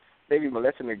they have. They be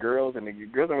molesting the girls, and the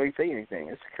girls don't really say anything.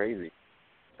 It's crazy.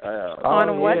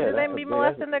 On what do they be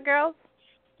molesting the girls?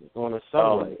 On the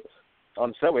subway. On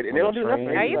the subway, and they don't do nothing.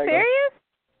 Are you serious?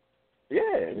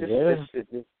 Yeah.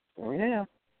 Yeah.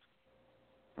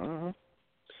 Mm-hmm.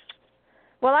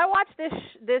 Well, I watched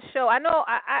this show. I know.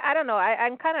 I don't know.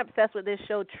 I'm kind of obsessed with this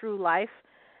show, True Life,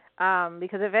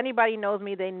 because if anybody knows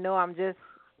me, they know I'm just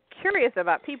curious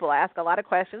about people. I ask a lot of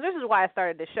questions. This is why I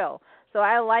started the show. So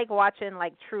I like watching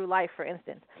True Life, for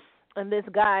instance. And this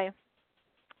guy,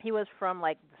 he was from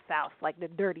the South, the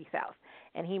dirty South,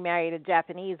 and he married a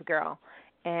Japanese girl,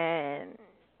 and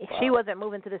she wasn't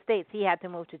moving to the States. He had to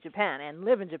move to Japan and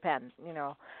live in Japan,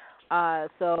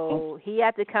 So he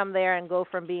had to come there and go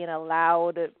from being a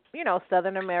loud,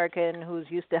 Southern American who's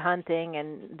used to hunting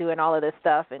and doing all of this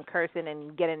stuff and cursing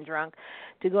and getting drunk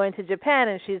to going to Japan.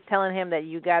 And she's telling him that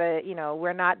you got to,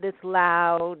 we're not this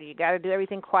loud. You got to do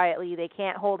everything quietly. They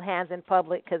can't hold hands in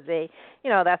public because they,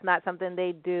 that's not something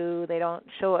they do. They don't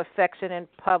show affection in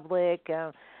public.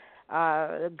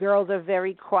 The girls are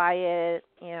very quiet.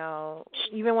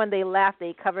 Even when they laugh,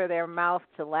 they cover their mouth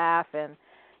to laugh. And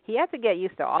he had to get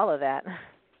used to all of that.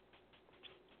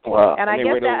 Wow. And I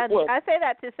say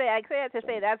that to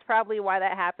say that's probably why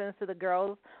that happens to the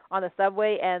girls on the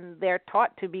subway, and they're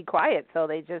taught to be quiet, so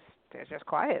they're just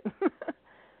quiet.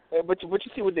 But you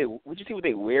see what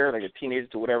they wear, like the teenagers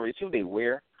or whatever. You see what they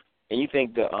wear, and you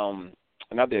think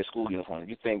not their school uniform.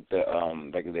 You think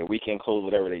their weekend clothes,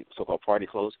 whatever they so-called party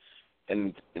clothes,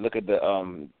 and you look at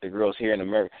the girls here in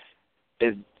America.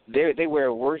 They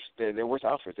wear worse. Their worse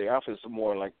outfits. Their outfits are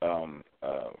more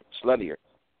sluttier.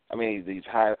 I mean, these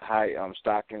high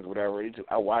stockings, whatever.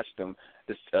 I watched them.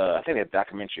 I think that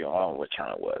documentary on what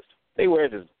channel it was. They wear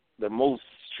the most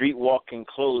street walking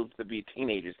clothes to be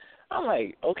teenagers. I'm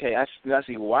like, okay, I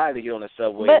see why they get on the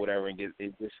subway or whatever and get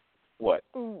it just what.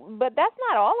 But that's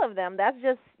not all of them. That's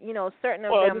just certain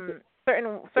of them.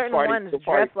 Certain ones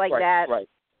dress like that. Right.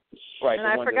 And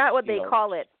I forgot what they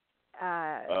call it.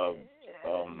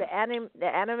 The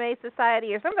anime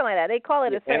society or something like that. They call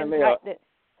it a certain type.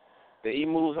 The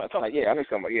emus, something like, yeah, I know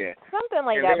something like, yeah. Something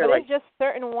like And that, they're but like, it's just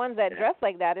certain ones that dress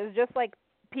like that. It's just like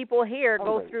people here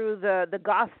go through the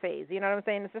goth phase. You know what I'm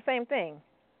saying? It's the same thing.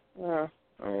 Yeah.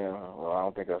 Well, I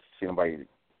don't think I've seen anybody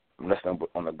listening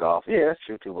on the golf. Yeah, that's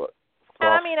true too. But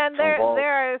And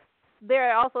there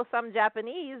are also some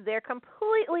Japanese. They're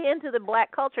completely into the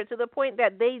black culture to the point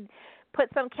that they put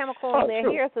some chemical in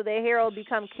their hair so their hair will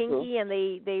become kinky and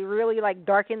they really like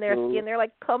darken their skin. They're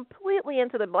like completely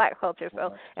into the black culture.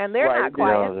 So and they're not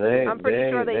quiet. I'm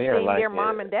pretty sure they save like their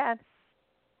mom and dad.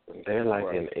 They're like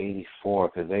in '84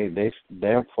 because they're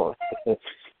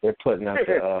putting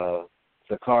out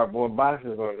the cardboard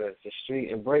boxes on the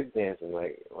street and breakdancing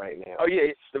like right now. Oh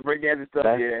yeah, the breakdancing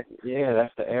stuff. Yeah,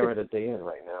 that's the era that they're in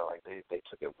right now. Like they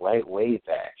took it way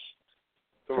back.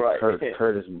 Right.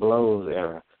 Curtis Blow's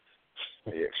era.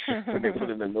 Yeah. They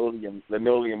put a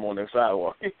linoleum on the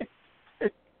sidewalk.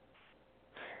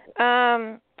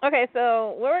 Okay, so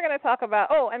what we're going to talk about.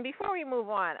 Oh, and before we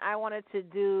move on, I wanted to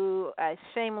do a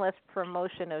shameless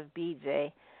promotion of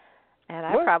BJ, and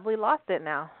I probably lost it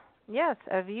now. Yes,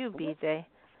 of you, BJ.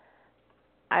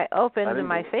 I opened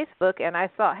my Facebook and I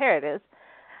saw. Here it is.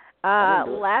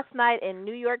 Last night in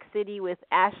New York City with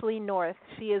Ashley North,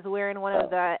 she is wearing one of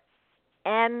the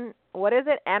what is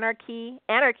it? Anarchy.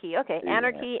 Okay, yeah.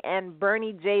 Anarchy and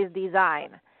Bernie J's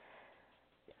design.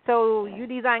 So you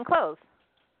design clothes.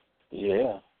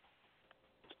 Yeah.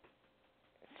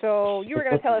 So you were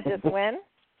going to tell us just when?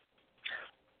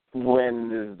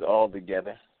 When is all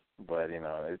together, but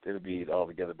it'll be all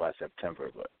together by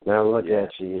September. But now look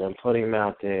at you. I'm putting him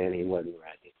out there, and he wasn't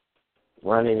ready.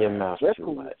 Running your mouth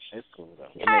too much. It's cool though.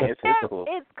 It's cool.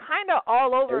 It's kind of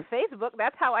all over Facebook.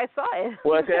 That's how I saw it.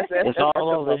 Well, it's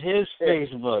all over his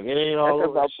Facebook. It ain't all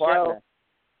over the show.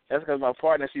 That's because my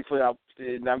partner, she put out,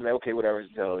 and I'm like, okay, whatever.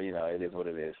 So it is what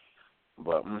it is.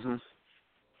 But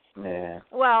yeah.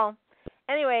 Well,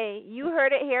 anyway, you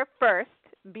heard it here first.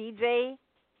 BJ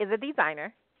is a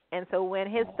designer, and so when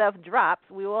his stuff drops,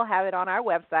 we will have it on our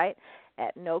website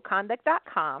at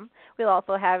noconduct.com. We'll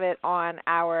also have it on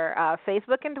our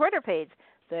Facebook and Twitter page.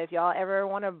 So if y'all ever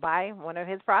want to buy one of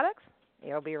his products,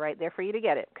 it'll be right there for you to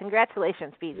get it.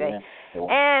 Congratulations, BJ. Yeah.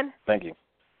 And thank you.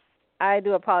 I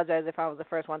do apologize if I was the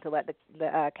first one to let the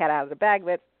cat out of the bag,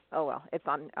 but oh well, it's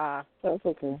on that's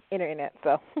okay. internet,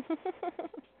 so.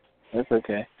 That's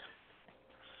okay.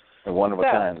 One of a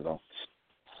kind, though.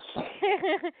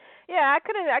 Yeah, I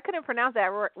couldn't pronounce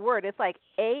that word. It's like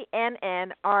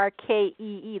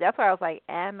ANNRKEE. That's why I was like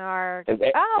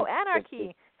anarchy.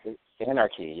 Anarchy.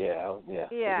 Anarchy, yeah.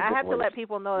 Yeah, I have to let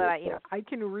people know that I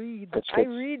can read. I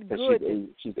read good.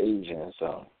 She's Asian,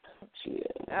 so she.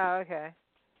 Oh, okay.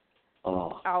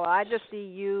 Oh, well, I just see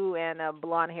you and a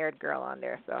blonde-haired girl on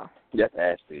there, so. That's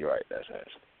Ashley, right? That's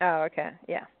Ashley. Oh, okay,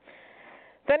 yeah.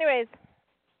 So, anyways,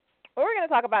 what we're going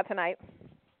to talk about tonight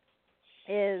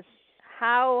is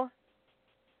how,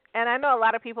 and I know a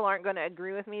lot of people aren't going to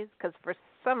agree with me because for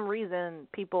some reason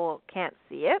people can't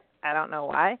see it. I don't know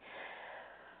why.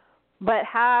 But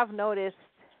how I've noticed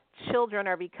children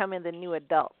are becoming the new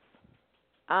adults.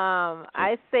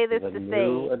 I say this to say. The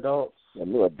new adults? The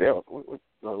new adult.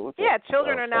 Yeah,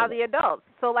 children are now the adults.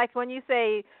 So, like when you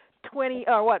say 40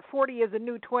 is a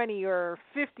new 20 or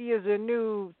 50 is a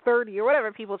new 30 or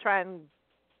whatever people try and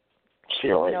say.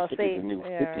 Yeah.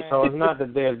 So it's not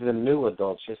that they're the new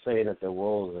adults. You're saying that the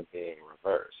roles are being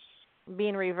reversed.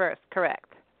 Being reversed,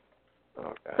 correct.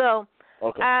 Okay. So,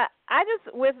 I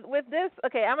just, with this,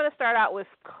 okay, I'm going to start out with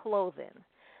clothing.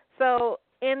 So,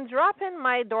 in dropping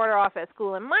my daughter off at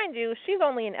school, and mind you, she's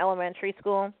only in elementary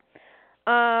school,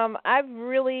 I've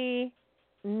really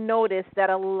noticed that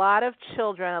a lot of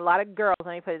children, a lot of girls,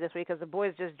 let me put it this way because the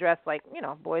boys just dress like,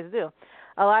 boys do.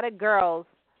 A lot of girls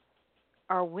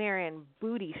are wearing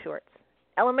booty shorts.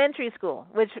 Elementary school,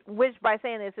 which by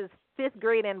saying this is 5th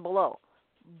grade and below.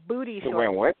 Booty shorts.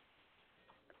 Wearing what?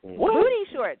 Booty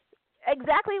shorts.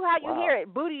 Exactly how you hear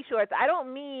it, booty shorts. I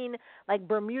don't mean like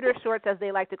Bermuda shorts as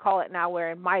they like to call it now,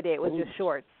 where in my day it was just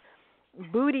shorts.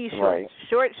 Booty shorts,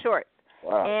 shorts.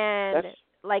 Wow. And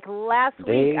like last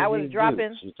week I was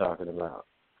dropping. You're talking about.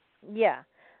 Yeah.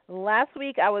 Last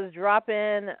week I was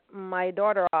dropping my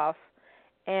daughter off,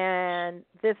 and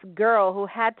this girl who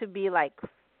had to be like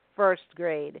 1st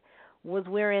grade was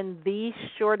wearing the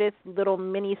shortest little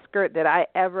mini skirt that I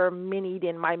ever minied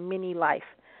in my mini life.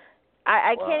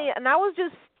 I can't, and I was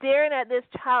just staring at this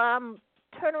child. I'm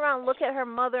turn around, look at her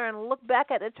mother, and look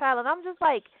back at the child, and I'm just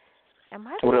like, am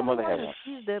I the one who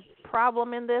sees the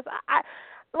problem in this? I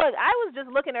was just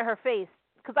looking at her face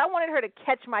because I wanted her to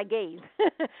catch my gaze.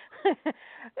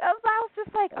 I was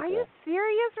just like, are you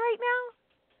serious right now?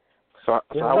 So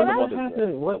how what, was the mother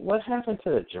happened? What happened to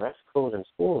the dress code in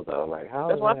school though? Like how?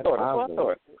 That's what I thought. Possible? That's what I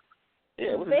thought.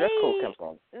 Yeah, where the dress code come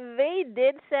from? They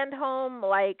did send home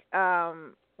like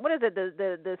what is it,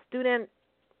 the student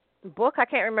book? I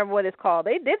can't remember what it's called.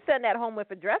 They did send that home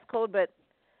with a dress code, but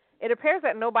it appears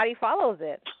that nobody follows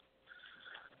it.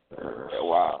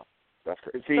 Wow, that's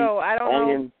crazy. See, so I don't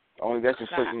know. Only that's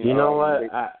just certain. You know what?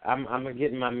 I'm gonna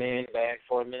get in my man bag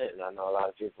for a minute, and I know a lot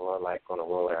of people are like gonna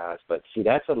roll their eyes, but see,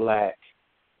 that's a lack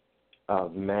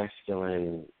of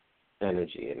masculine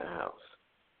energy in the house.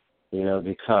 You know,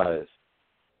 because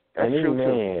any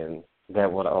man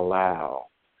that would allow,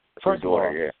 first of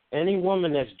all, any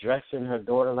woman that's dressing her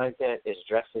daughter like that is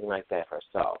dressing like that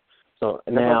herself. So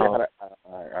now,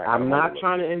 I'm not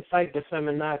trying to incite the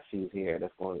feminazis here.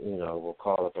 That's going, we'll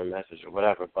call it a message or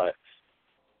whatever. But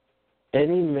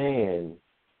any man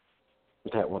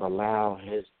that would allow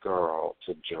his girl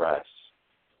to dress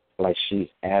like she's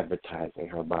advertising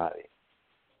her body,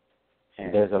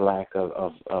 there's a lack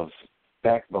of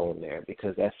backbone there,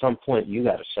 because at some point you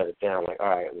got to shut it down. Like, all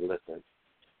right, listen,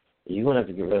 you're going to have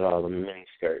to get rid of all the mini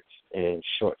skirts and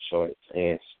short shorts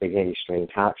and spaghetti string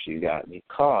tops you got,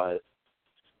 because,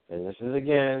 and this is,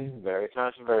 again, very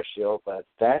controversial, but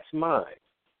that's mine.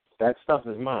 That stuff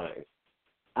is mine.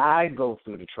 I go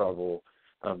through the trouble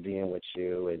of being with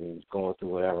you and going through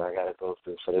whatever I got to go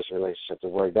through for this relationship to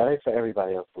work. That ain't for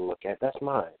everybody else to look at. That's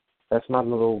mine. That's my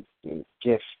little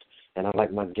gift, and I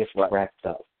like my gift wrapped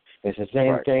up. It's the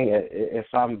same thing if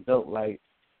I'm built like,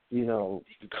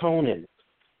 Conan.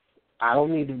 I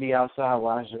don't need to be outside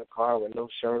washing the car with no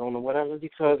shirt on or whatever,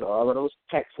 because all of those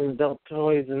pecs and belt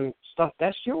toys and stuff,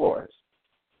 that's yours.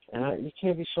 And you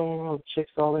can't be showing all the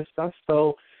chicks all that stuff.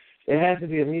 So it has to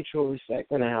be a mutual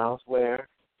respect in the house where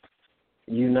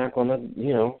you're not going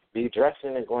to, be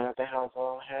dressing and going out the house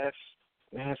all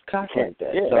half cocked like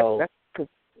that. Yeah, so that's because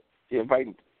you're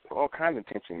inviting all kinds of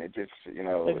tension. It just,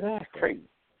 exactly. It's crazy.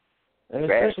 And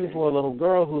especially for a little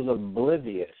girl who's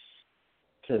oblivious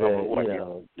to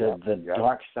the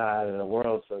dark side of the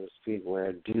world, so to speak,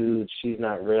 where, dude, she's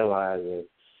not realizing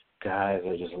guys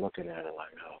are just looking at her like,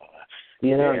 oh.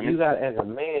 You got, as a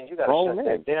man, you got to shut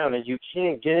that down, and you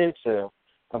can't get into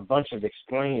a bunch of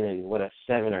explaining with a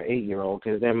 7 or 8 year old,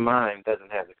 because their mind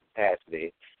doesn't have the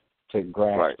capacity to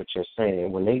grasp what you're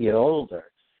saying. When they get older,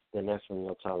 then that's when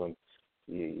you'll tell them,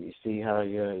 you see how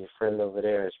your friend over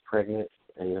there is pregnant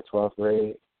in the 12th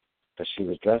grade, but she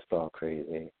was dressed all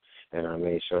crazy, and I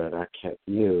made sure that I kept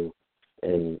you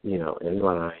in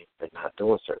line and not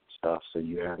doing certain stuff, so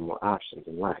you have more options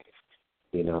in life.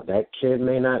 That kid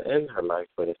may not end her life,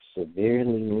 but it's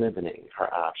severely limiting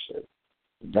her options.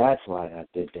 That's why I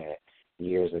did that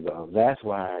years ago. That's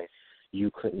why you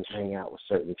couldn't hang out with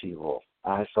certain people.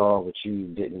 I saw what you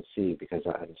didn't see because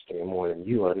I understand more than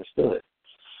you understood.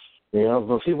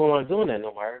 But people aren't doing that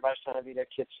no more. Everybody's trying to be their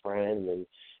kid's friend and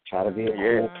try to be a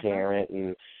cool parent.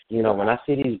 And, when I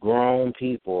see these grown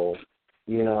people,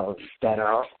 that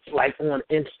are like on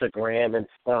Instagram and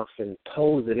stuff and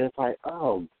posing, it's like,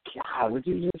 oh, God, what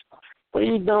are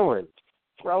you doing?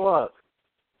 Grow up.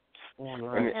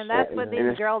 And that's what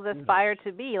these girls aspire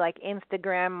to be, like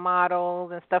Instagram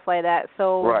models and stuff like that.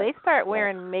 So they start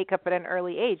wearing makeup at an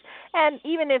early age. And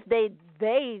even if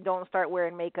they don't start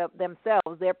wearing makeup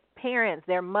themselves, their parents,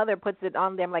 their mother puts it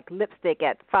on them like lipstick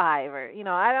at 5.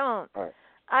 Or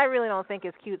I really don't think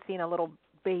it's cute seeing a little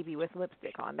baby with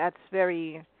lipstick on. That's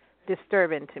very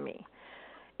disturbing to me.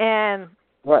 And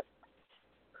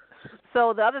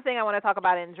so the other thing I want to talk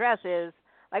about in dress is,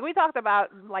 like we talked about,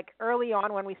 like early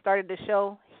on when we started the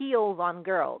show, heels on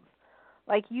girls.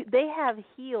 Like they have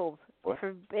heels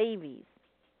for babies.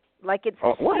 Like it's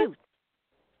cute.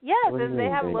 Yes, and they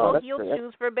have little heeled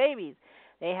shoes for babies.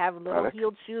 They have little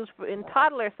heeled shoes in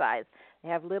toddler size. They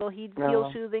have little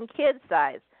heeled shoes in kid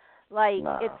size. Like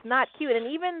it's not cute. And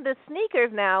even the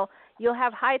sneakers now, you'll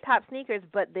have high top sneakers,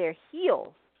 but they're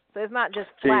heels. So it's not just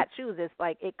flat shoes. It's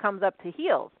like it comes up to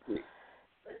heels.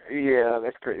 Yeah,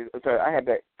 that's crazy. So I had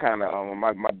that kind of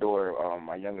my daughter,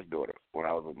 my youngest daughter, when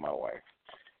I was with my wife.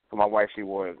 So my wife, she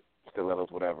wore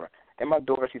stilettos, whatever. And my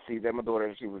daughter, she sees that. My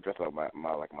daughter, she was dressed like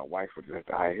my wife with just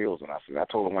the high heels. And I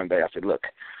told her one day, I said, look,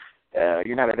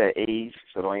 you're not at that age,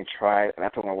 so don't even try it. And I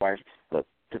told my wife, look,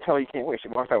 to tell her you can't wear it. She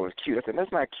thought it was cute. I said,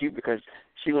 that's not cute, because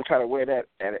she was trying to wear that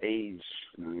at age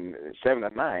 7 or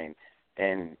 9.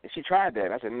 And she tried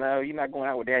that. I said, no, you're not going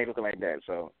out with daddy looking like that.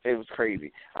 So it was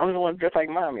crazy. I don't want to dress like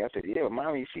mommy. I said, yeah, but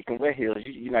mommy, she can wear heels.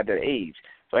 You're not that age.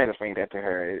 So I had to explain that to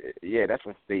her. Yeah, that's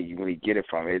what they really get it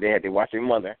from. They watch their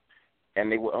mother,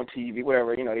 and they were on TV,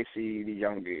 whatever, they see the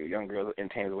young girls in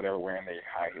teenagers or whatever wearing their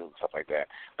high heels and stuff like that.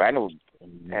 But I know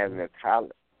having a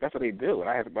That's what they do.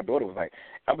 And my daughter was like,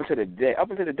 up until the day,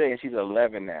 and she's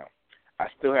 11 now. I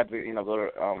still have to, go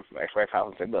to ex-wife's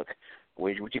house and say, look,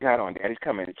 what you got on? Daddy's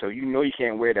coming. So you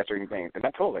can't wear that certain thing. And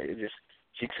I told her,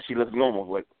 she looks normal,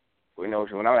 but when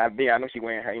I'm out there, I know she's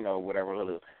wearing her, whatever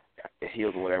little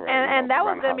heels or whatever. And that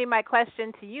was going to be my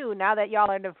question to you. Now that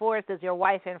y'all are divorced, does your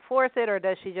wife enforce it, or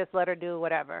does she just let her do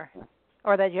whatever?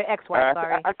 Or does your ex-wife?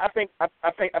 Sorry. I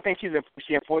think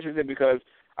she enforces it because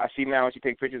I see now when she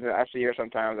takes pictures. I see her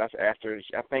sometimes. I ask her.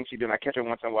 I think she doing. I catch her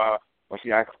once in a while when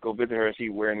I go visit her. She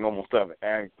wearing normal stuff,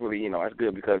 and really, that's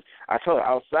good because I tell her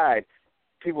outside.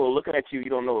 People are looking at you. You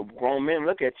don't know. Grown men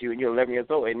look at you, and you're 11 years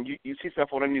old, and you see stuff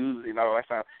on the news. That's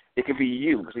how it can be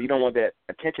you. So you don't want that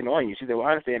attention on you. She said, "Well,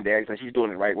 I understand, Daddy. So she's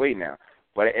doing it the right way now."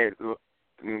 But at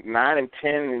 9 and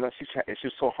 10, it's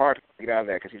just so hard to get out of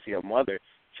that because you see her mother.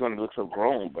 She wanted to look so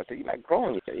grown, but you're not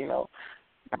grown yet,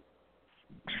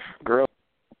 Girl,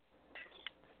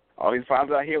 all these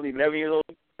fathers out here, 11 years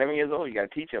old, you got to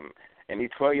teach them. And these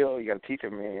 12-year-olds, you got to teach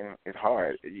them, man. It's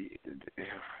hard.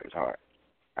 It's hard.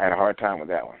 I had a hard time with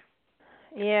that one.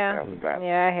 Yeah,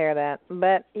 I hear that.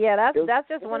 But, yeah, that's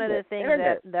just one of the things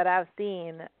that I've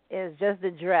seen is just the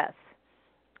dress.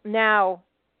 Now,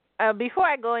 before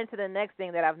I go into the next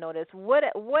thing that I've noticed, what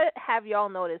have y'all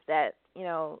noticed that,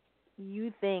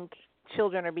 you think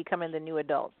children are becoming the new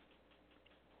adults?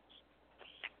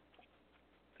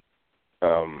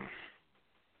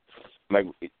 Like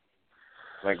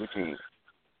what you mean?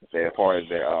 As far as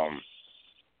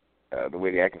the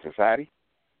way they act in society?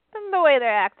 And the way they're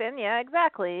acting, yeah,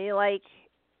 exactly. Like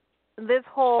this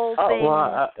whole thing.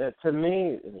 Well, to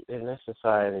me, in this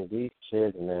society, these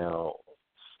kids now,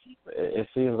 it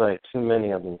seems like too many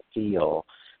of them feel,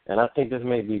 and I think this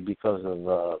may be because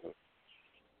of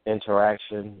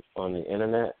interaction on the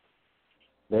internet.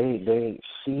 They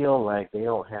feel like they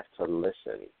don't have to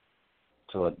listen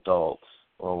to adults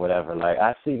or whatever. Like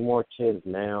I see more kids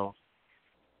now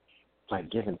like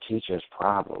giving teachers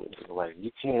problems. Like you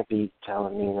can't be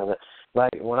telling me that.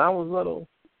 Like when I was little,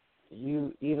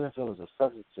 even if it was a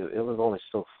substitute, it was only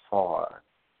so far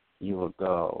you would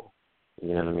go. You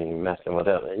know what I mean? Messing with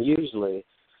them, and usually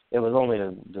it was only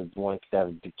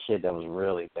the kid that was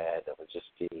really bad that would just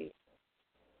be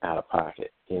out of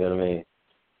pocket. You know what I mean?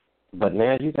 But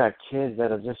now you got kids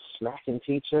that are just smacking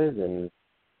teachers and,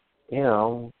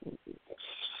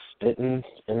 spitting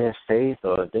in their face,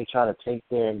 or if they try to take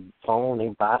their phone, they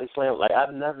body slam. Like,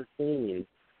 I've never seen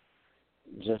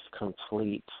just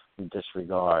complete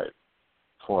disregard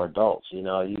for adults.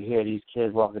 You hear these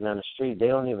kids walking down the street, they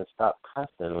don't even stop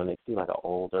cussing when they see, like, an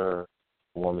older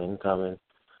woman coming.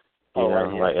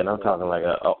 Right. And I'm talking like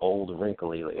an old,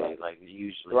 wrinkly lady, like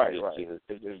usually. Right.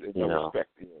 There's no respect.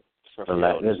 So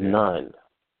like, there's none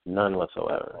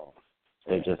whatsoever.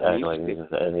 They just act like this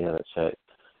is any other chick.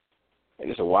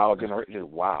 It's a wild generation. It's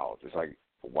wild. It's like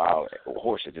wild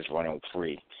horses just running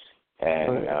free,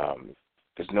 and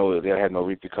they have no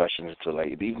repercussions to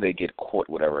even they get caught,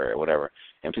 whatever.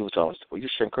 And people tell them, "Well, you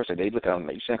shouldn't curse." They look at them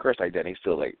like, "You shouldn't curse like that." And they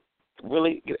still like,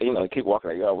 really, they keep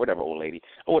walking like, "Oh, whatever, old lady,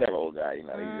 or whatever, old guy."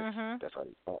 That's how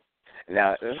they talk.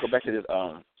 Now let's go back to this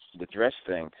the dress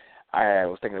thing. I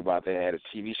was thinking about they had a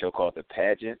TV show called The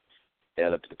Pageant,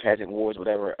 the Pageant Wars,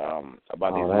 whatever,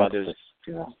 about these mothers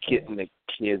getting the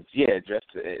kids,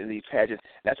 dressed in these pageants.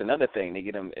 That's another thing. They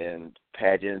get them in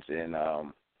pageants and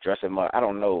dress them up. I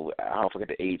don't know. I don't forget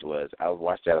the age was. I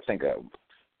watched that. I think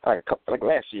like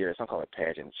last year, some kind of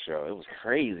pageant show. It was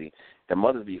crazy. The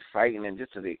mothers be fighting and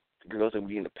just so the girls would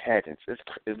be in the pageants.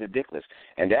 It's ridiculous.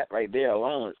 And that right there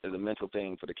alone is a mental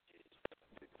thing for the kids.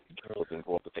 Girls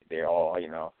involved to think they're all,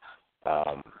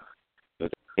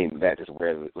 that is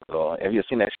where it's going. Have you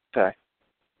seen that show, Ty?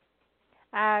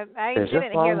 I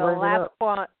didn't hear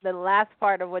the last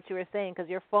part of what you were saying because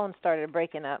your phone started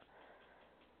breaking up.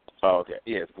 Oh, okay.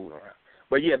 Yeah, it's moving around.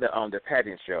 But yeah, the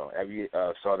pageant show. Have you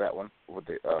saw that one with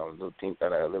the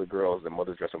little girls, the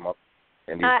mothers dress them up?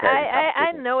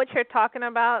 I know what you're talking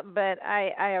about, but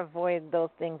I avoid those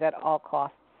things at all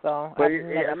costs. So I've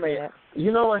never seen it.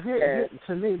 You know what? Here,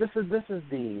 to me, this is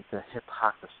the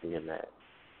hypocrisy in that.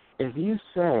 If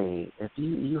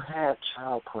you have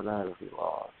child pornography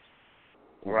laws,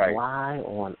 right? Why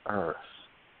on earth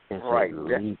is it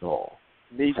legal?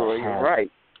 Legally,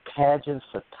 right? Pageants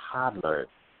for toddlers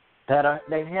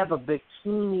they have a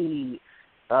bikini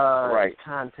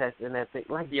contest and that thing.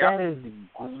 Like that is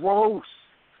gross.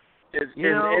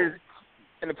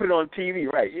 And to put it on TV,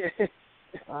 right? Yeah.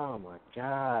 Oh my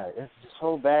God, it's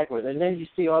so backwards. And then you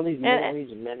see all these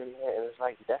middle-aged men in there, and it's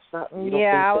like that's not. I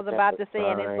was about to say,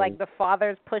 and it's like the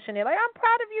father's pushing it, like I'm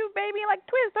proud of you, baby. Like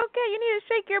twist, okay, you need to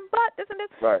shake your butt, this and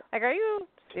this. Right. Like, are you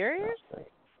serious?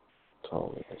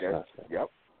 Totally. Yep.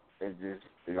 It's just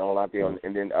all out there,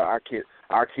 and then our kids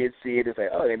see it and say,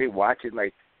 oh, and they watch it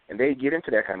like, and they get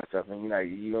into that kind of stuff, and you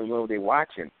know they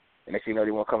watching, and next thing you know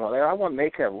they want to come out like, I want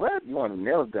makeup. What? You want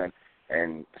nails done?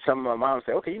 And some of my moms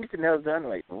say, okay, you get the nails done. I'm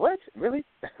like, what? Really?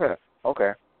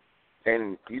 Okay.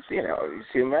 And you see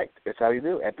them right? That's how you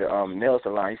do at the nail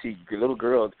salon. You see little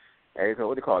girls, what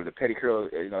do they call it? The pedicure,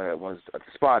 that one's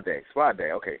spa day.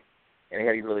 Okay. And they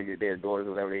have these little their daughters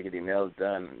or whatever, they get their nails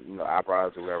done,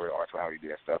 eyebrows or whatever, or however you do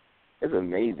that stuff. It's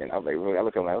amazing. I was like, really? I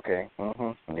look at them like, okay,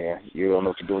 yeah, you don't know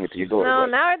what you're doing it to your daughter. No,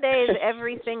 but. Nowadays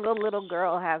every single little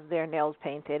girl has their nails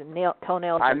painted,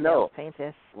 toenails and nails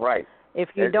painted. Right. If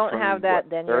you don't have that,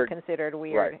 then you're considered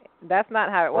weird. Right. That's not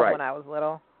how it was when I was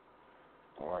little.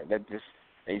 All right. And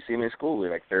you see them in school, they're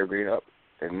like third grade up,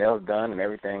 their nails done and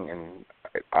everything, and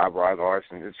eyebrows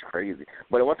arched, and it's crazy.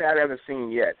 But one thing I haven't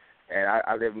seen yet, and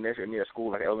I live near a school,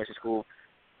 like elementary school,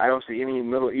 I don't see any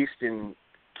Middle Eastern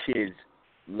kids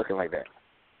looking like that.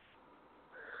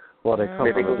 Well, they come from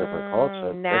a different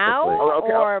culture. Now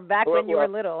or back when you were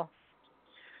little?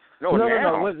 No.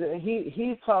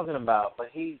 He's talking about,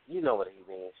 but you know what he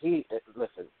means.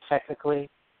 Listen, technically,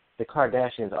 the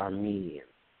Kardashians are Armenian,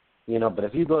 but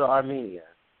if you go to Armenia,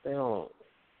 they don't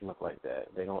look like that.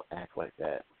 They don't act like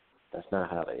that. That's not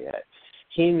how they act.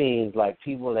 He means like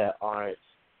people that aren't,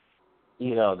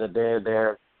 that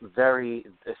they're very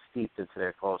steeped into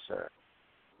their culture.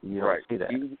 You don't see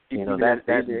that.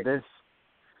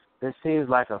 This seems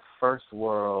like a first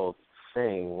world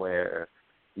thing where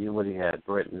you had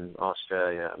Britain,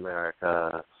 Australia,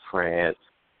 America, France,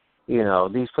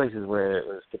 these places where it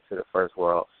was considered first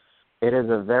world. It is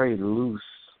a very loose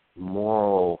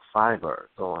moral fiber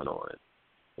going on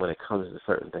when it comes to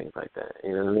certain things like that.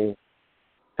 You know what I mean?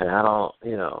 And I don't,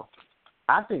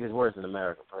 I think it's worse in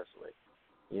America personally.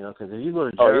 Because if you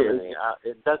go to Germany,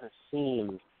 it doesn't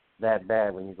seem that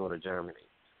bad when you go to Germany,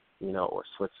 or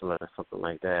Switzerland or something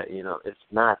like that. It's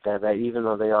not that bad, even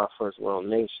though they are a first world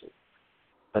nation.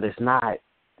 But it's not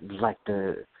like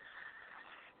the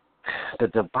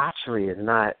debauchery is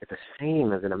not the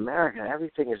same as in America.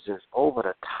 Everything is just over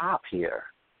the top here.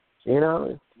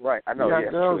 Right, I know. You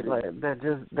got girls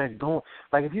that don't,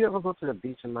 like if you ever go to the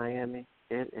beach in Miami,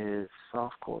 it is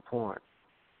softcore porn.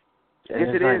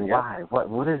 Yes, it is. Why?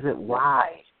 What is it?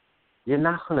 Why? You're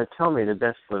not going to tell me that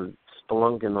that's for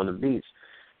spelunking on the beach.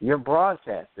 You're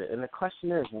broadcasting. And the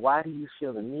question is, why do you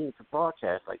feel the need to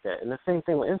broadcast like that? And the same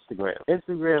thing with Instagram.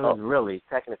 Instagram is really,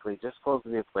 technically, just supposed to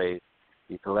be a place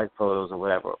you collect photos or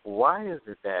whatever. Why is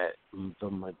it that the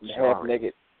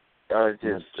majority of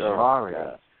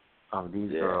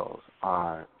these girls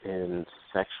are in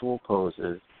sexual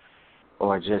poses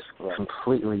or just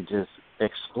completely just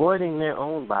exploiting their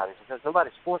own bodies because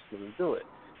nobody's forcing them to do it.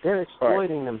 They're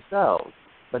exploiting themselves.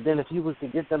 But then if you was to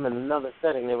get them in another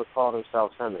setting, they would call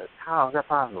themselves feminists. How is that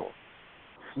possible?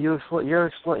 You're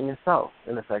exploiting yourself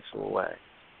in a sexual way.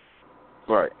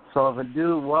 Right. So if a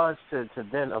dude was to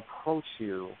then approach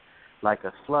you like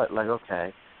a slut, like,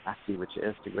 okay, I see what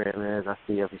your Instagram is. I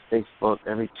see every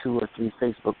 2 or 3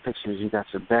 Facebook pictures you got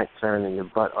your back turned and your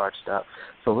butt arched up.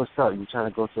 So what's up? You trying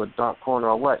to go to a dark corner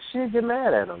or what? She'd get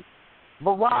mad at him.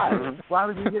 But why? Why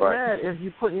would you get mad if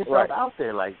you putting yourself out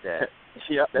there like that?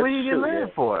 Yep, what are you getting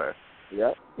mad for?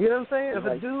 Yep. You know what I'm saying? If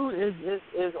a dude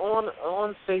is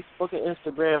on Facebook and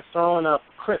Instagram throwing up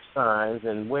Crip signs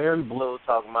and wearing blue,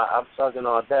 talking about I'm sucking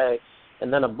all day,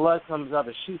 and then a blood comes up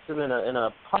and shoots him in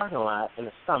a parking lot in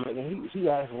the stomach, and he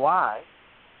asks why.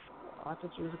 I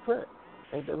thought you was a Crip.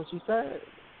 Ain't that what you said?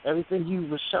 Everything you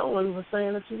was showing was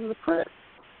saying that you was a Crip.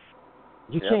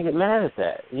 You can't get mad at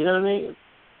that. You know what I mean?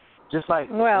 Just like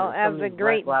as the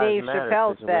great Dave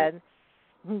Chappelle said,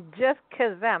 just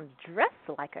 'cause I'm dressed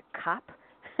like a cop.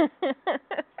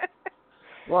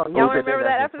 Well, y'all remember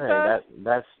that episode?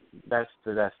 That's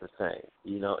the thing.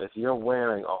 If you're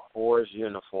wearing a whore's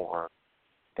uniform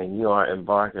and you are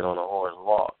embarking on a whore's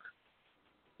walk,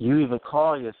 you even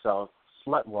call yourself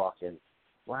slut walking.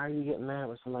 Why are you getting mad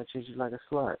when somebody treats you like a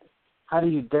slut? How do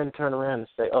you then turn around and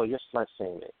say, "Oh, you're slut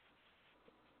shaming"?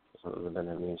 So then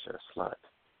that means you're a slut.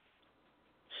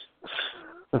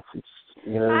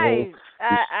 You know what I mean?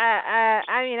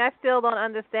 I mean, I still don't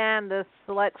understand the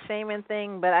slut shaming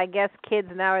thing, but I guess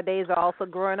kids nowadays are also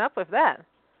growing up with that.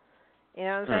 You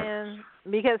know what I'm saying?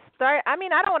 Because I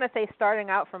don't want to say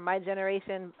starting out from my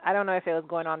generation. I don't know if it was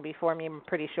going on before me. I'm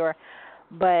pretty sure.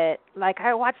 But like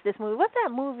I watched this movie. What's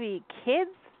that movie,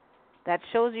 Kids? That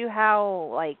shows you how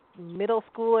like middle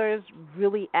schoolers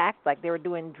really act. Like they were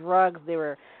doing drugs. They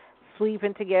were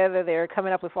sleeping together. They were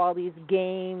coming up with all these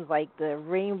games, like the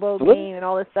Rainbow Game and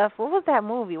all this stuff. What was that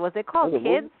movie? Was it called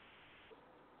Kids?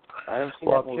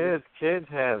 Well, kids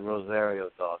had Rosario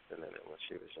Dawson in it when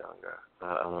she was younger.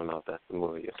 I don't know if that's the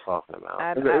movie you're talking about.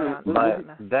 I don't know.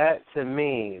 But that, to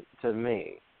me,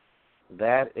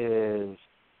 that is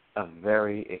a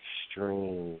very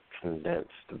extreme, condensed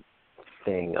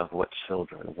thing of what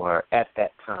children were at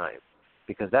that time.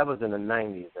 Because that was in the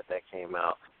 90s that came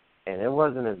out, and it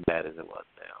wasn't as bad as it was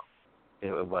now.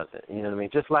 It wasn't. You know what I mean?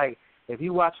 Just like if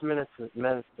you watch Menace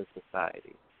to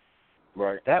Society,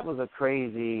 right? That was a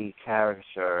crazy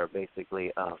caricature,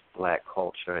 basically, of black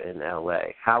culture in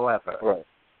L.A. However, right.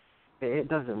 It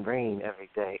doesn't rain every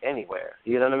day anywhere.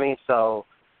 You know what I mean? So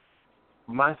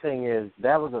my thing is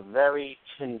that was a very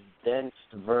condensed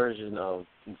version of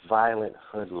violent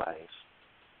hood life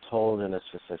told in a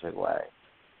specific way.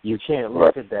 You can't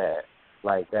look at that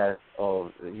like that,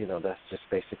 that's just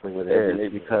basically what it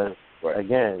is. Because,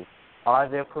 again, are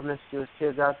there promiscuous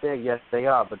kids out there? Yes, they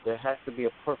are. But there has to be a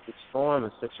perfect storm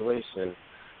of situation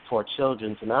for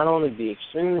children to not only be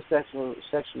extremely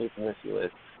sexually promiscuous,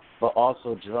 but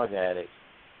also drug addicts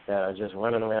that are just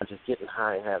running around just getting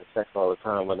high and having sex all the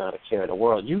time without a care in the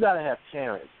world. You got to have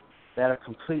parents that are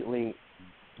completely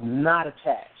not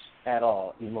attached at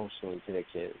all emotionally to their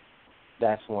kids.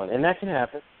 That's one. And that can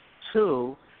happen.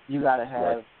 Two, you got to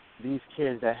have these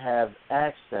kids that have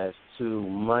access to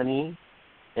money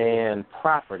and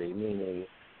property, meaning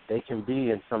they can be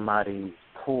in somebody's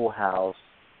pool house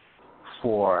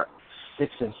for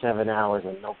 6 and 7 hours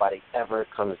and nobody ever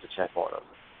comes to check on them.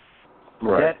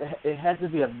 Right. It has to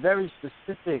be a very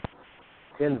specific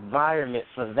environment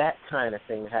for that kind of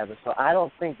thing to happen. So I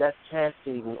don't think that's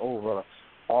cascading over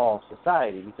all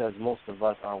society because most of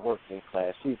us are working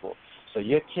class people. So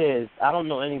your kids, I don't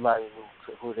know anybody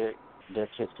who their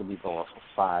kids could be going for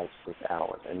 5, 6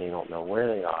 hours and they don't know where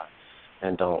they are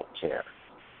and don't care.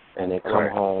 And they come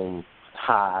home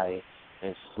high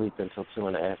and sleep until 2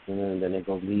 in the afternoon, then they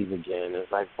go leave again.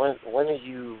 It's like, when are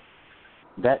you,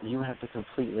 that you have to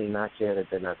completely not care that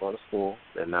they're not going to school,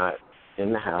 they're not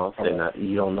in the house, they're not,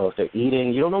 you don't know if they're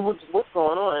eating, you don't know what's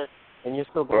going on, and you're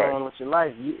still going on with your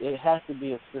life. It has to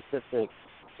be a specific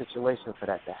situation for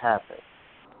that to happen.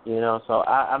 You know, so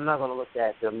I'm not going to look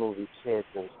at the movie Kids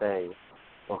and say,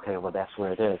 okay, well, that's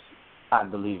where it is. I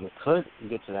believe it could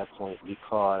get to that point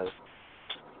because,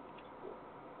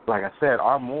 like I said,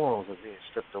 our morals are being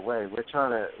stripped away.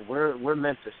 We're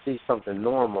meant to see something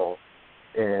normal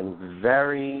in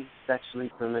very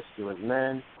sexually promiscuous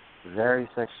men, very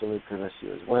sexually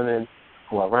promiscuous women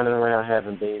who are running around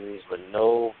having babies with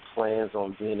no plans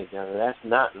on being together. That's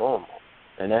not normal,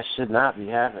 and that should not be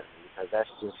happening. Because that's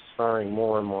just spurring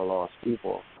more and more lost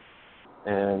people.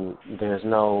 And there's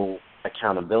no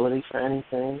accountability for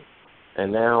anything.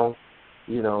 And now,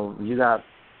 you got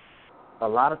a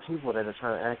lot of people that are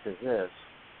trying to act as if,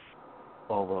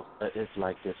 well, it's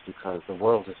like this because the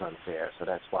world is unfair, so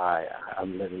that's why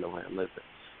I'm living the way I'm living.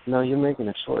 No, you're making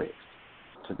a choice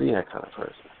to be that kind of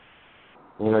person.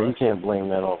 You can't blame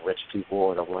that on rich people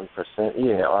or the 1%.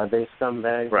 Yeah, are they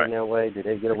scumbags in their way? Did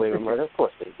they get away with murder? Of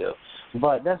course they do.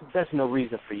 But that's no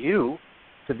reason for you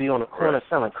to be on a corner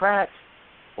selling crack,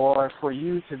 or for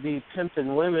you to be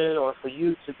pimping women, or for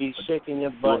you to be shaking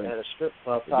your butt at a strip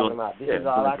club talking about this is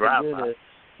all I can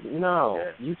do. No,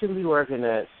 you can be working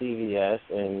at CVS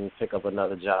and pick up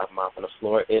another job mopping the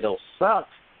floor. It'll suck,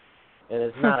 and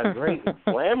it's not a great,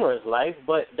 glamorous life,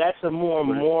 but that's a more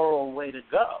moral way to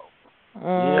go. You know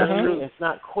what I mean? It's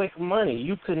not quick money.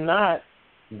 You could not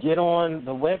get on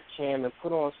the webcam and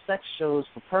put on sex shows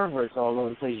for perverts all over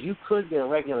the place. You could get a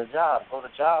regular job, go to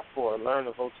Job Corps, learn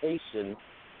a vocation,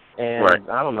 and,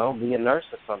 I don't know, be a nurse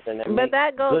or something. But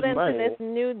that goes into money. this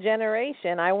new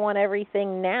generation. I want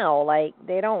everything now. Like,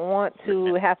 they don't want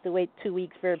to have to wait 2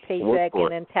 weeks for a paycheck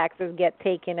and then taxes get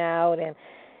taken out. And,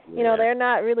 they're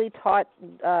not really taught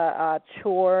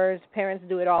chores. Parents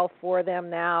do it all for them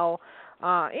now.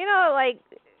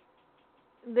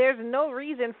 There's no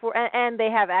reason for, and they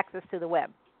have access to the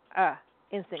web,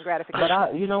 instant gratification.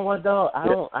 But you know what though?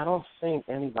 I don't think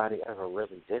anybody ever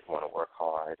really did want to work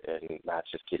hard and not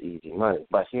just get easy money.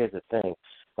 But here's the thing,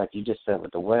 like you just said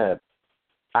with the web,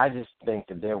 I just think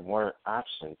that there weren't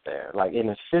options there. Like in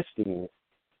the 50s,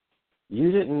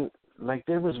 you didn't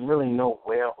there was really no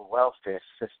welfare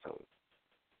system.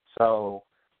 So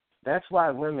that's why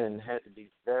women had to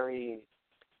be very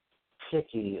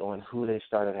picky on who they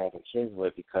started having kids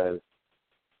with because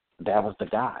that was the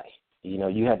guy.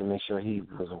 You had to make sure he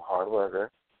was a hard worker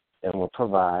and would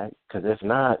provide, because if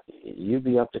not, you'd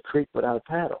be up the creek without a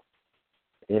paddle.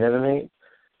 You know what I mean?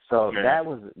 So that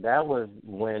was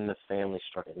when the family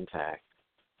struck intact.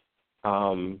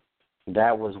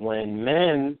 That was when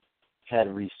men had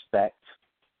respect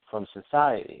from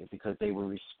society because they were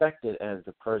respected as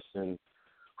the person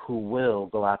who will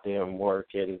go out there and work,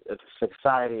 and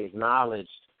society acknowledged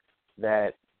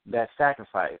that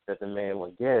sacrifice that the man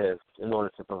would give in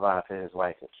order to provide for his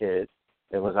wife and kids.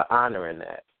 There was an honor in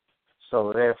that.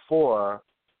 So therefore,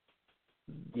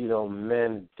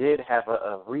 men did have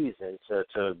a reason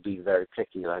to be very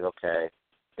picky, like, okay,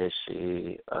 is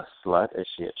she a slut? Is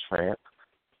she a tramp?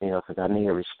 Because I need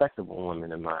a respectable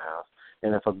woman in my house.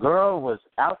 And if a girl was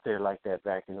out there like that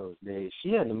back in those days,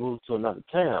 she had to move to another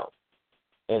town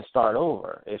and start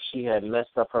over. If she had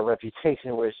messed up her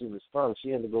reputation where she was from, she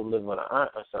had to go live with an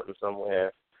aunt or something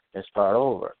somewhere and start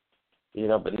over.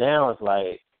 But now it's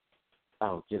like,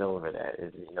 oh, get over that.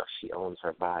 She owns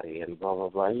her body and blah, blah,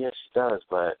 blah. Yes, she does,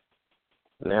 but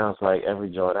now it's like every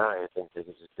Jordanian thinks they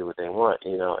can just do what they want,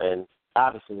 and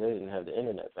obviously they didn't have the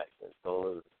internet back then, so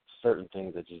there were certain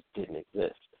things that just didn't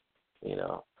exist,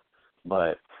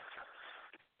 But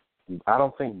I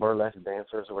don't think burlesque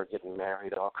dancers were getting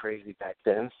married all crazy back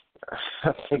then.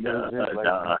 I think it was just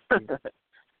like,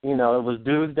 it was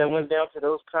dudes that went down to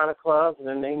those kind of clubs and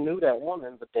then they knew that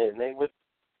woman, but then they would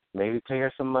maybe pay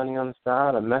her some money on the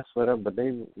side or mess with her, but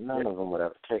none of them would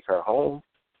ever take her home.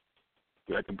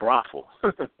 Like the brothel.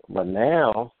 But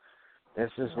now,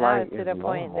 it's just now to the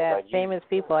point that like famous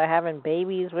people are having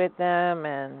babies with them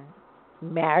and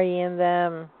marrying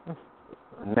them.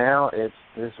 Now it's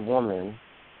this woman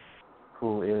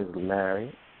who is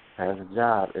married, has a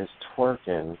job, is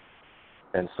twerking,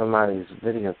 and somebody's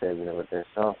videotaping it with their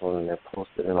cell phone and they're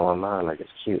posting it online like it's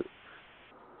cute.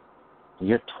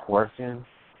 You're twerking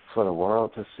for the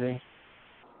world to see?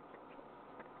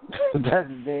 That's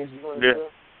the things you want to do?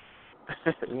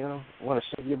 Want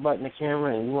to shake your butt in the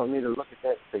camera and you want me to look at that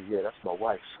and say, yeah, that's my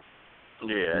wife.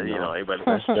 Yeah, everybody.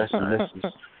 That's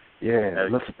delicious. Yeah,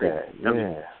 look at that.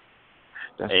 Yeah.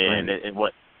 That's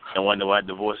great. And wonder why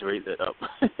divorce rates are up.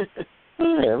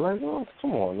 Yeah, like, oh,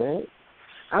 come on, man.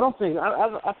 I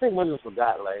think women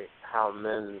forgot, like, how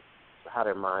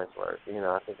their minds work.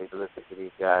 I think they listen to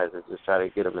these guys and just try to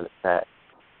get them in the sack.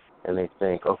 And they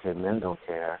think, okay, men don't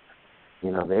care. They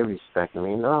respect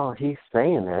me. No, he's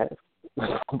saying that.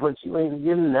 But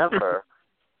you never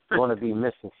want to be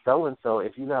missing so-and-so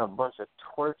if you got a bunch of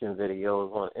twerking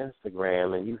videos on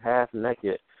Instagram and you half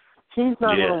naked. He's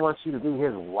not going to want you to be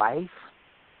his wife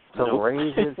to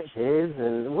raise his kids.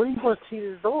 And what are you going to teach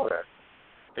his daughter?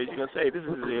 He's going to say, this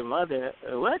is your mother.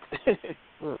 What?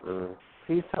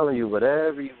 He's telling you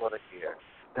whatever you want to hear.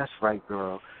 That's right,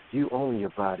 girl. You own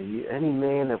your body. Any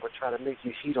man that would try to make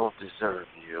you, he don't deserve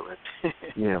you. And,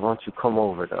 yeah, why don't you come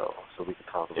over, though, so we can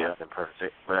talk about that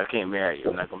perfect. But I can't marry you.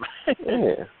 I'm not going to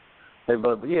marry you.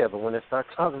 But when they start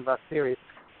talking about serious,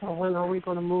 when are we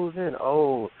going to move in?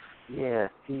 Oh, yeah,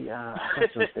 see, I got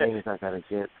some things I got to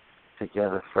get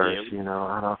together first, I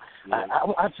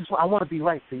want to be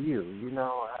right for you,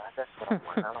 that's what I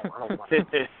want. I don't want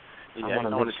to. I want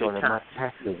to make sure that my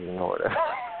taxes are in order.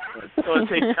 It's going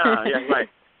to take time. Yeah, right.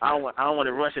 I don't want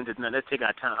to rush into nothing. Let's take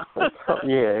our time.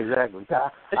 Yeah, exactly.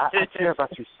 I care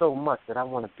about you so much that I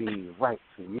want to be right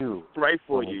for you. Right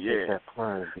for you, yeah. That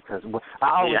plan, because I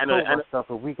always told myself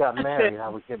if we got married, I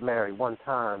would get married one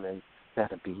time and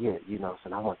that'd be it,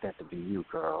 So I want that to be you,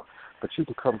 girl. But you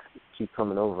can keep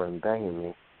coming over and banging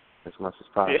me as much as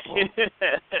possible.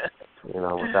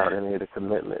 Without any of the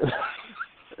commitment.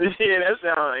 Yeah, that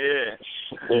sounds,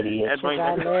 Idiot.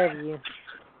 I love you.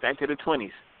 Back to the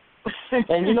 20s.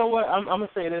 And you know what? I'm going to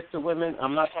say this to women.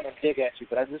 I'm not trying to dig at you,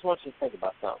 but I just want you to think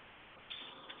about something.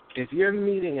 If you're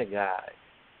meeting a guy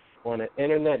on an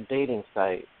internet dating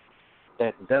site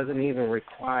that doesn't even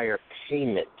require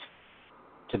payment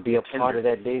to be a part of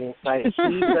that dating site,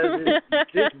 he doesn't.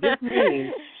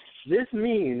 This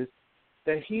means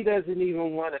that he doesn't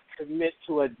even want to commit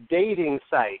to a dating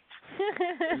site.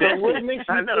 So what makes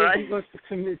you think he wants to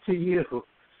commit to you?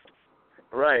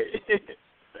 Right.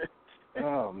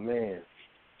 Oh, man.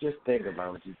 Just think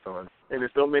about what you're doing. And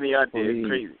there's so many out there. It's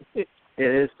crazy.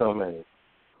 It is so many.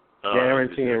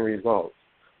 Guaranteeing results.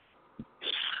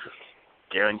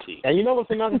 Guaranteed. And you know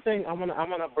what's another thing? I'm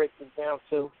gonna break this down,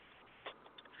 too.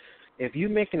 If you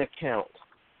make an account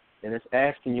and it's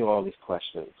asking you all these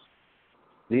questions,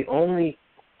 the only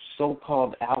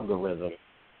so-called algorithm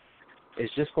is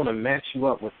just going to match you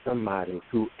up with somebody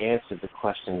who answered the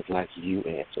questions like you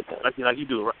answered them. Like you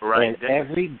do, right? And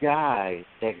every guy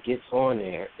that gets on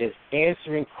there is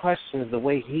answering questions the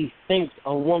way he thinks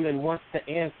a woman wants to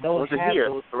answer. Those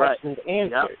questions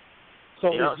answered. Yep. So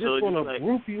it's just going to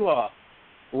group you up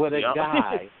with a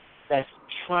guy that's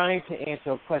trying to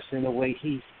answer a question the way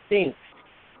he thinks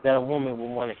that a woman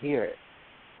would want to hear it.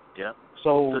 Yeah.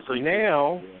 So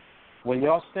now when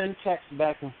y'all send texts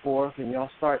back and forth and y'all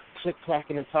start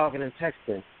click-clacking and talking and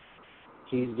texting,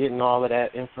 he's getting all of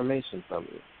that information from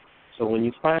you. So when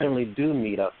you finally do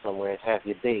meet up somewhere and have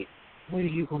your date, what are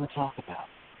you going to talk about?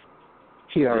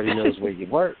 He already knows where you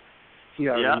work. He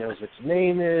already knows what your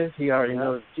name is. He already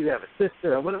knows if you have a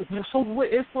sister. Or whatever. So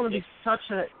it's going to be such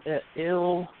an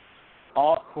ill,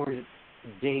 awkward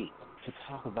date to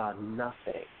talk about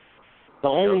nothing. The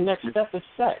only next step is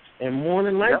sex, and more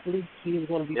than likely, he's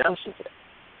going to be pushing it.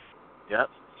 Yep.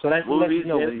 So that lets you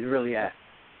know where you're really at.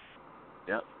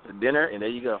 Yep. Dinner, and there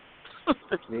you go.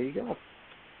 There you go.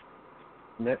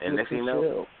 And next thing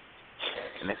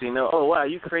you know, oh, wow,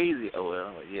 you crazy. Oh,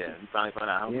 well, yeah, you finally found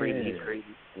out how crazy he's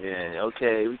crazy. Yeah,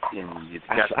 okay.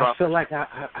 I feel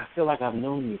like I've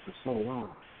known you for so long.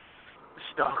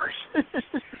 Stalkers.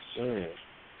 Yeah.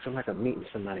 I feel like I'm meeting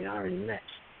somebody I already met.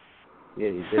 Yeah,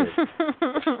 you did.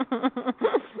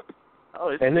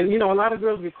 And then, you know, a lot of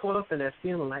girls get caught up in that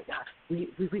feeling like, we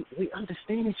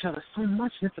understand each other so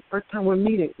much, and it's the first time we're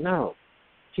meeting. No.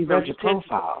 He read your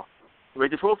profile.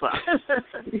 Read your profile.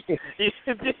 Exactly.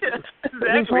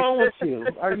 What's wrong with you?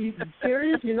 Are you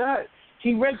serious? You're not.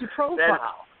 He read your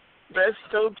profile. That's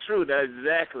so true. That's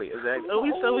exactly. Oh,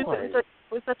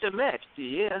 we're such a match.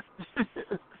 Yeah.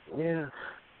 Yeah.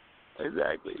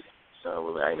 Exactly.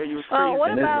 So I know you was crazy.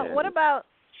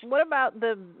 What about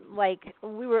the, like,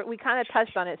 we kind of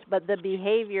touched on it, but the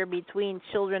behavior between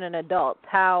children and adults,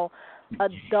 how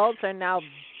adults are now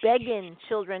begging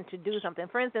children to do something.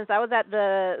 For instance, I was at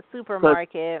the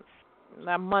supermarket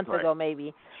a month ago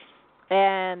maybe,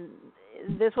 and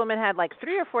this woman had like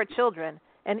 3 or 4 children,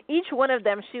 and each one of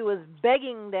them, she was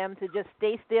begging them to just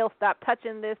stay still, stop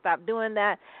touching this, stop doing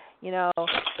that. You know,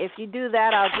 if you do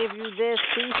that, I'll give you this.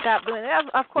 Please stop doing that.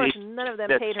 Of course, none of them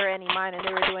paid her any mind, and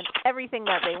they were doing everything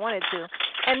that they wanted to.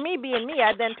 And me being me,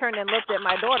 I then turned and looked at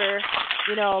my daughter,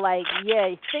 you know, like, yeah,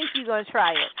 think you're going to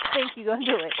try it. Think you're going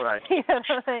to do it. Right. You know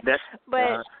what I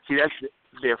mean? See, that's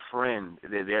their friend.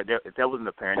 That wasn't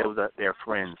the parent. That was their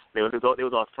friends. They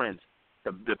was all friends.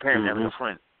 The parent having a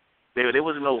friend. There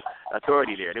was no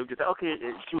authority there. They were just, okay,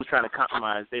 she was trying to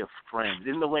compromise their friends.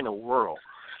 There's no way in the world.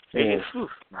 Yeah. No.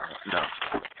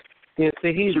 Yeah,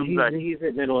 see, he's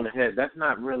hitting it on the head. That's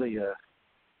not really a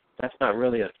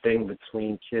thing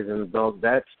between kids and adults.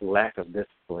 That's lack of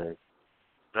discipline.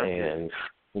 And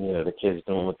you know, the kids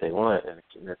doing what they want, and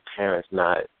the parents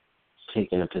not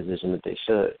taking a position that they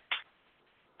should.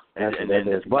 That's what that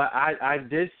is. But I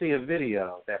did see a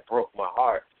video that broke my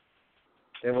heart.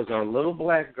 There was a little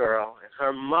black girl and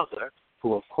her mother,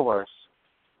 who of course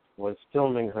was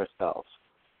filming herself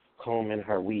combing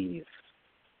her weave.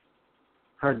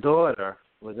 Her daughter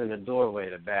was in the doorway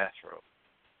of the bathroom,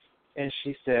 and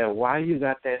she said, "Why you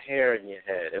got that hair in your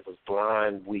head?" It was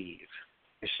blonde weave.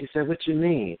 And she said, "What you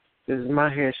mean? This is my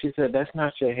hair." She said, "That's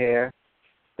not your hair.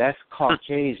 That's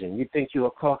Caucasian. You think you're a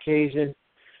Caucasian?"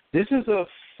 This is a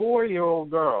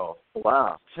 4-year-old girl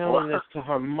telling this to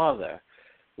her mother.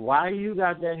 Why you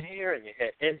got that hair in your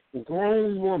head? And a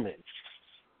grown woman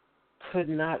could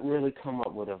not really come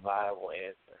up with a viable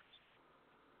answer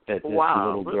that this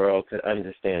little girl could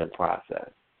understand and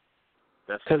process.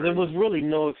 Because there was really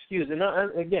no excuse. And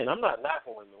again, I'm not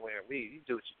knocking women wearing weave. You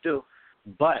do what you do.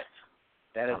 But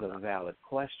that is a valid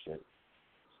question.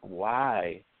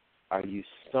 Why are you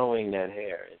sewing that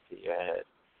hair into your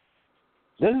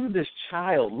head? This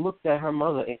child looked at her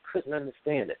mother and couldn't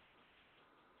understand it.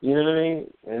 You know what I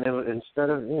mean? And it was, instead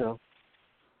of, you know,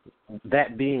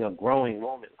 that being a growing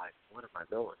moment, like, what am I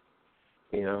doing?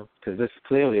 You know, because this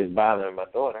clearly is bothering my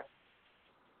daughter.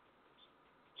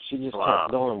 She just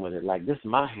kept going with it. Like, this is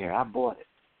my hair. I bought it.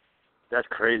 That's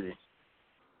crazy.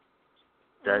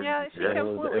 She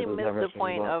completely missed the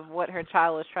point of what her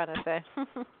child was trying to say.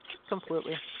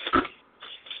 Completely.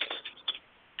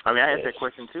 I mean, I asked that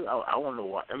question too. I want to know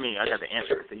why. I mean, I got the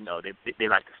answer. You know, they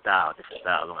like the style, different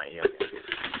styles. I'm like, yeah.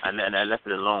 And I left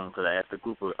it alone because I asked a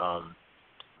group of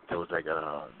there was like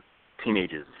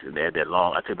teenagers. They had that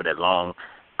long. I took that long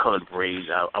colored braids.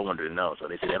 I wanted to know. So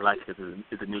they said they like it because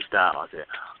it's a new style. I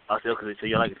said, okay, so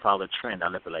you like to follow the trend. I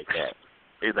left it like that.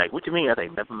 They was like, what you mean? I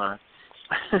said, never mind.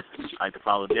 I like to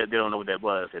follow. They don't know what that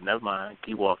was. I said, never mind.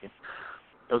 Keep walking.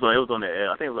 It was on the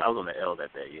L. I think I was on the L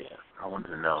that day. Yeah, I wanted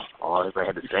to know. Oh, everybody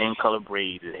had the same color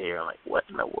braids and hair. I'm like, what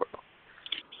in the world?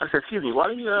 I said, excuse me, why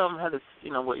do you have this?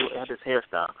 You know, have this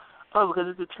hairstyle? Oh, because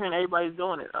it's a trend. Everybody's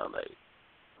doing it. I was like,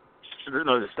 there's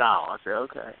no style. I said,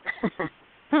 okay.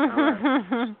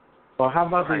 Right. Well, how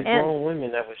about these grown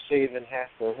women that were shaving half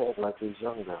their head like these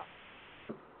young girls,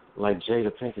 like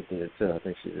Jada Pinkett did too? I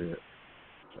think she did.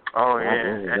 Oh yeah.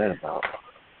 What was that about?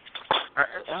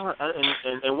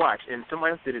 And watch, and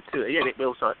somebody else did it too. Yeah,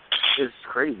 it's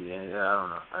crazy. I don't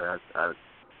know.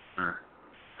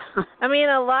 I mean,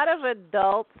 a lot of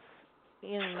adults,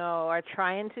 are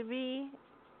trying to be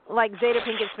like Jada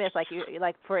Pinkett Smith,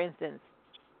 like for instance,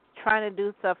 trying to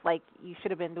do stuff like you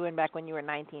should have been doing back when you were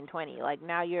 19, 20. Like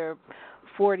now you're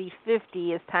 40,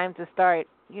 50. It's time to start,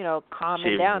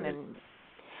 calming down and.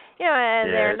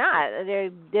 They're not.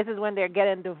 This is when they're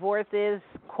getting divorces,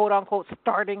 quote unquote,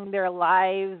 starting their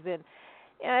lives, and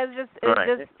it's just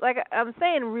like I'm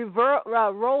saying,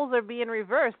 roles are being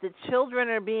reversed. The children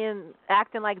are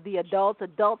acting like the adults.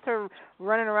 Adults are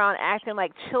running around acting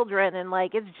like children, and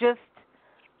like it's just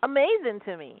amazing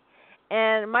to me.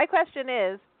 And my question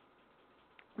is,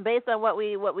 based on what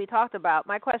we talked about,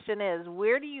 my question is,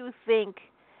 where do you think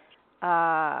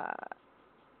the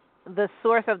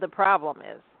source of the problem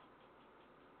is?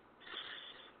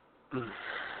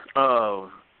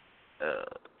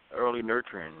 Early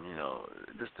nurturing,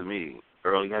 just to me,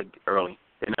 early,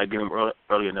 and I give them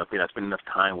early enough, and I spend enough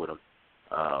time with them,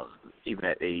 even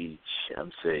at age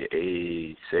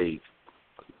 3,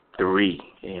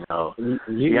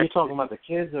 You're talking about the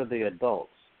kids or the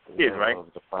adults? Kids, right?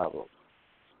 The problem.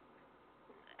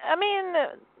 I mean,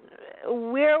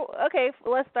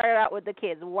 let's start out with the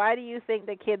kids. Why do you think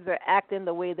the kids are acting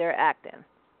the way they're acting?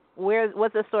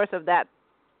 What's the source of that?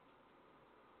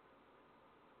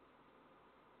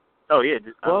 Oh yeah.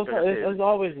 Well, it's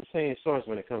always the same source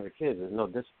when it comes to kids. There's no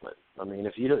discipline. I mean,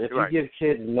 if you give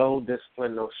kids no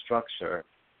discipline, no structure,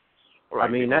 I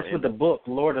mean that's what the book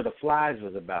Lord of the Flies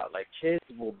was about. Like kids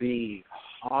will be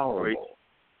horrible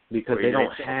because they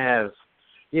don't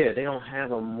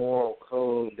have a moral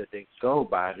code that they go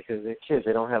by because they're kids.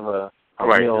 They don't have a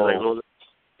real. Lord of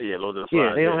the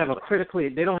Flies. They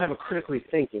don't have a critically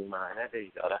thinking mind. There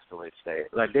you go. That's the way to say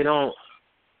it. Like they don't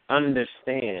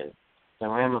understand the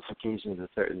ramifications of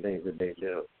certain things that they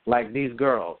do. Like these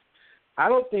girls. I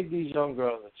don't think these young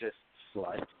girls are just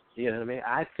sluts. You know what I mean?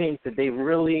 I think that they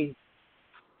really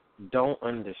don't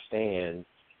understand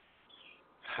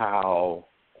how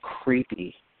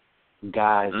creepy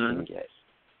guys can get.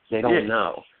 They don't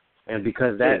know. And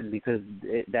because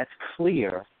that's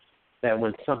clear that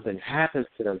when something happens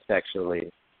to them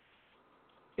sexually,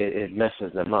 it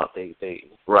messes them up.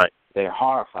 They're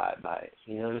horrified by it.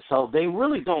 So they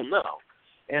really don't know.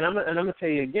 And I'm gonna tell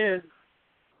you again,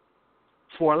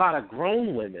 for a lot of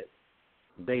grown women,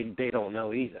 they don't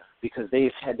know either because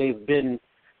they've been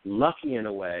lucky in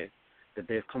a way that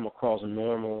they've come across a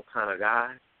normal kind of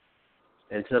guy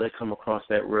until they come across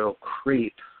that real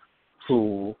creep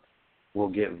who will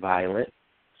get violent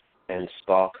and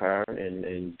stalk her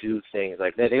and do things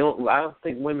like that. I don't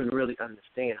think women really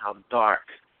understand how dark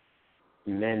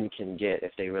men can get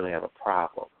if they really have a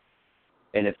problem.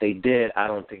 And if they did, I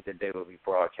don't think that they would be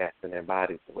broadcasting their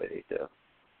bodies the way they do.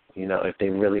 If they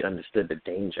really understood the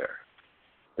danger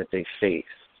that they face.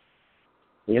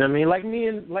 You know what I mean? Like me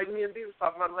and B was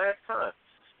talking about last time.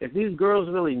 If these girls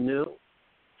really knew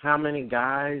how many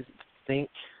guys think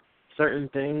certain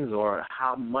things or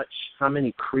how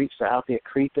many creeps are out there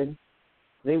creeping,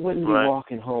 they wouldn't be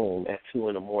walking home at 2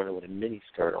 a.m. with a mini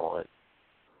skirt on.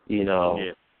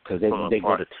 Because they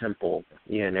go to Temple,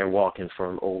 and they're walking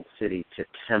from Old City to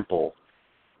Temple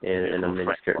in a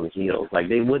miniskirt and heels. Like,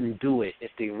 they wouldn't do it if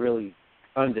they really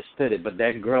understood it. But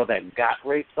that girl that got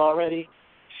raped already,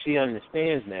 she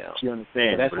understands now. She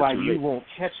understands. So that's why you won't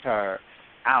catch her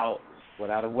out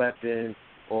without a weapon,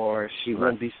 or she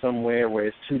won't be somewhere where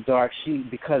it's too dark.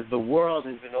 Because the world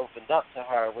has been opened up to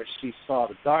her where she saw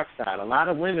the dark side. A lot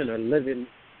of women are living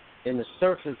in the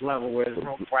surface level where it's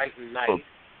real bright and nice.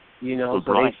 So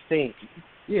they think,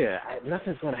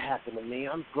 nothing's going to happen to me.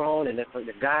 I'm grown, and if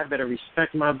the guy better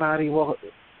respect my body, well,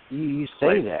 you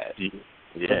say that.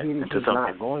 Yeah, but he's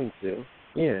not going to.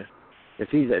 Yeah. If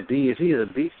he's a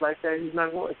beast like that, he's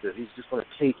not going to. He's just going to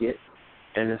take it,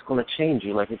 and it's going to change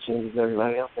you like it changes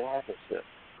everybody else that happens to.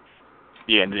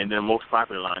 Yeah, and then the most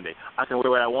popular line, I can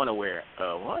wear what I want to wear.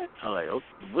 What? I'm like, oh,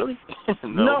 really?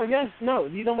 No.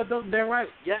 You know what? They're right.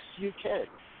 Yes, you can.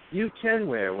 You can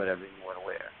wear whatever you want to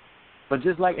wear. But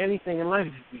just like anything in life,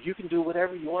 you can do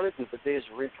whatever you want to do, but there's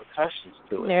repercussions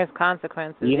to it. There's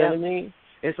consequences. You know what I mean?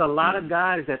 It's a lot of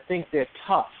guys that think they're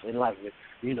tough and like,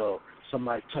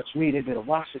 somebody touch me, they better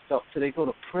watch themselves till they go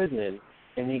to prison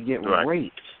and they get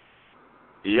raped.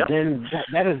 Yeah. Then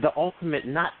that is the ultimate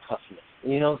not toughness,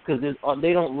 because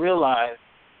they don't realize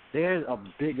there's a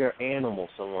bigger animal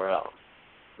somewhere else.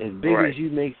 As big as you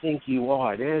may think you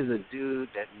are, there's a dude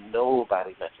that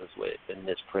nobody messes with in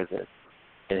this prison.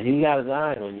 And he got his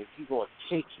eye on you. He's going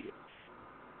to take you.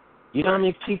 You know how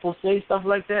many people say stuff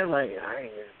like that? Like,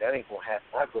 that ain't going to happen.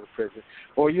 I go to prison.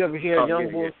 Or you ever hear a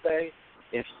young boy say,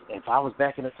 if I was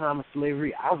back in the time of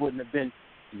slavery, I wouldn't have been.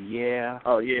 Yeah.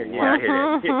 Oh yeah, I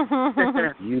hear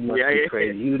that. You must be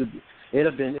crazy. It'd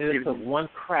have took one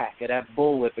crack of that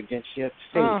bullwhip against your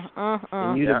face,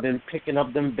 and you'd have been picking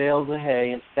up them bales of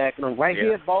hay and stacking them right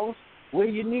here, boss, where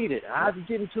you need it. I'll be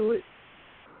getting to it.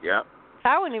 Yep.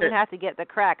 I wouldn't even have to get the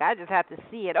crack. I just have to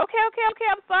see it. Okay.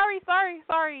 I'm sorry.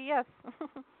 Yes.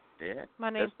 Yeah. My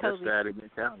name's Toby. That's bad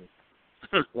mentality.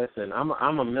 Listen,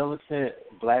 I'm a militant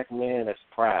black man that's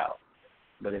proud.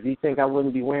 But if you think I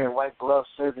wouldn't be wearing white gloves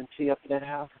serving tea up in that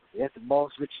house, that's the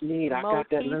boss what you need. I got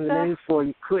that lemonade for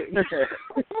you quick.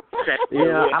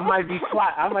 Yeah, I might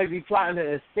be plotting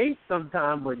to escape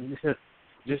sometime, but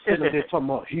just sitting there talking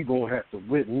about he gonna have to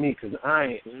whip me because I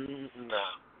ain't.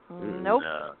 Nope.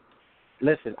 No.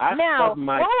 Listen, I stubbed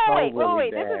my toe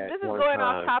really bad. This is going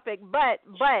off topic, but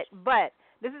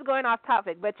this is going off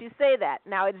topic. But you say that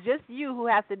now it's just you who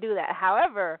has to do that.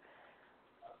 However,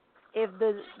 if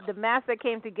the master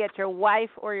came to get your wife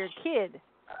or your kid,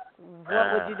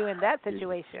 what would you do in that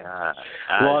situation?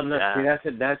 Well, no, see,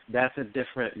 that's a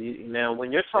different. Now,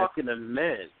 when you're talking to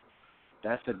men,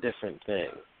 that's a different thing.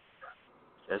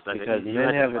 That's like because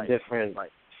men have a different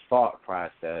thought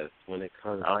process when it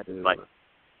comes to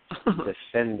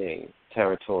defending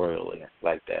territorially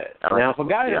like that. Now, if a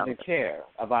guy doesn't care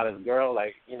about his girl,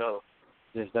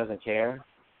 just doesn't care,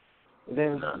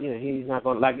 then he's not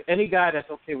going to, like, any guy that's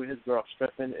okay with his girl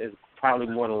stripping is probably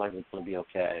more than likely going to be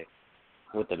okay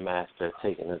with the master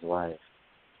taking his wife.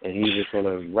 And he's just going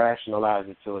to rationalize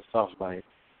it to himself, like,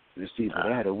 you see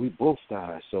that or we both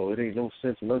die, so it ain't no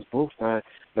sense in us both dying.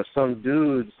 But some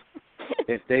dudes,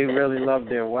 if they really love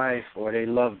their wife or they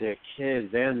love their kids,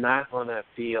 they're not going to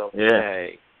feel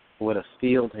okay with a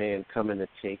field hand coming to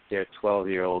take their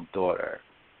 12-year-old daughter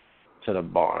to the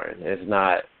barn. It's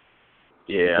not.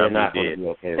 Yeah, they're not going to be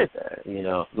okay with that,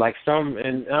 Like some,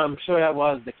 and I'm sure that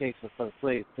was the case with some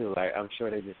slaves too. Like I'm sure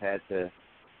they just had to.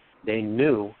 They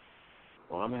knew,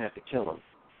 well, I'm gonna have to kill him,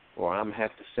 or I'm gonna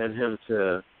have to send him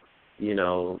to,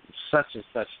 such and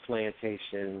such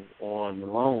plantation on the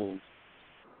loans,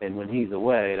 and when he's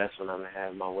away, that's when I'm gonna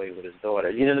have my way with his daughter.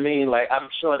 You know what I mean? Like I'm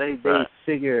sure they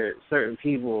figured certain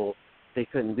people they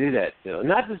couldn't do that to.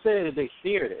 Not to say that they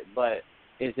feared it, but.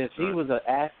 If he was an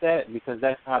asset, because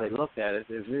that's how they looked at it,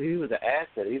 if he was an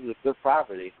asset, he was a good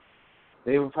property,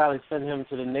 they would probably send him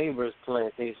to the neighbor's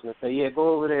plantation and say, yeah,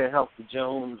 go over there and help the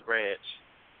Jones ranch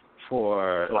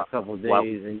for a couple of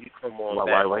days, and you come on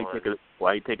back.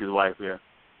 Why he take his wife here?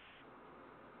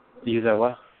 You said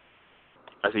what?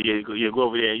 I said, go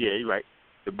over there. Yeah, you're right.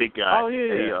 The big guy. Oh,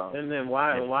 yeah. And then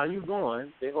while you're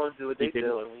going, they're going to do what they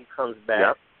do, and when he comes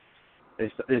back,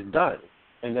 it's done.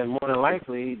 And then more than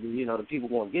likely, the people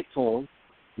going to get to him,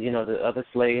 the other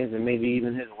slaves and maybe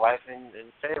even his wife and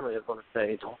family are going to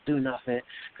say, don't do nothing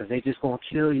because they just going to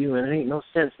kill you and it ain't no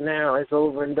sense now. It's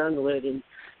over and done with. And,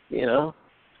 it is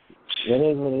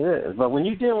what it is. But when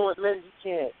you're dealing with men, you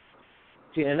can't.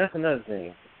 See, and that's another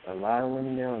thing. A lot of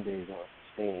women nowadays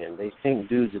don't understand. They think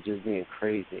dudes are just being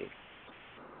crazy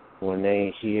when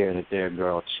they hear that their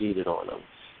girl cheated on them.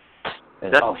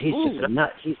 And, he's just a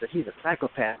nut. He's a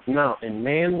psychopath. No, in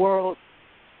man world,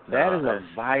 that is a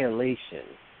violation.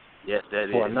 Yes,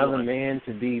 that for another man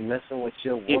to be messing with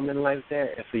your woman like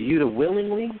that, and for you to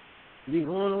willingly be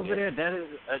going over there, this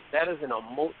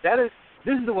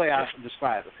is the way I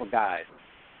describe it for guys.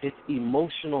 It's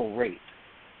emotional rape.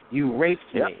 You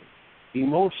raped me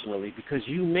emotionally because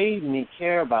you made me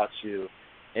care about you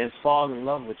and fall in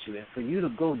love with you, and for you to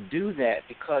go do that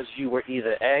because you were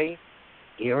either A,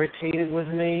 irritated with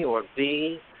me, or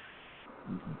B,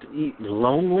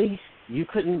 lonely. You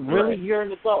couldn't really. You're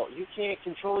an adult. You can't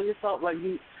control yourself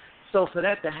So for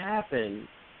that to happen,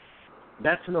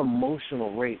 that's an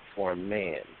emotional rape for a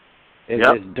man. It's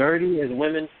as dirty as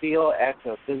women feel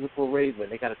after a physical rape, when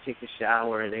they got to take a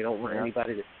shower and they don't want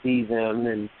anybody to see them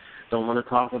and don't want to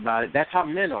talk about it. That's how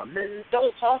men are. Men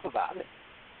don't talk about it.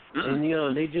 And,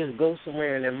 they just go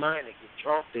somewhere in their mind, they get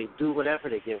drunk, they do whatever,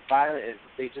 they get violent, and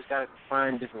they just got to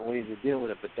find different ways to deal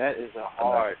with it. But that is a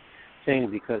hard thing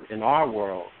because in our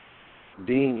world,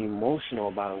 being emotional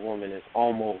about a woman is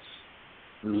almost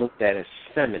looked at as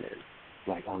feminine.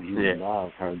 Like, oh, you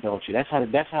love her, don't you? That's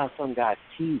how some guys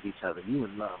tease each other. You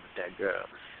in love with that girl.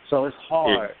 So it's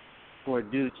hard for a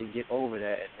dude to get over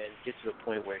that and get to the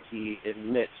point where he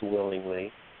admits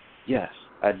willingly, yes,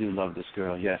 I do love this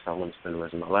girl. Yes, I want to spend the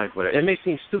rest of my life with her. It may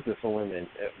seem stupid for women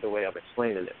the way I'm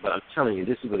explaining it, but I'm telling you,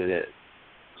 this is what it is.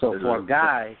 So for a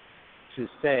guy to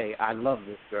say, I love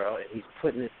this girl, and he's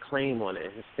putting his claim on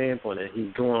it, his stamp on it,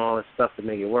 he's doing all this stuff to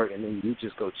make it work, and then you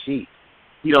just go cheat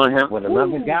with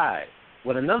another guy.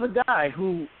 with another guy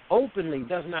who openly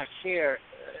does not care,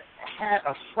 had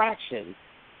a fraction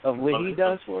of what he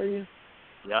does for you.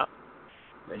 Yeah.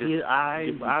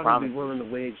 I would be willing to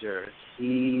wager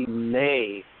he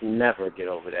may never get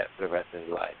over that for the rest of his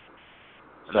life.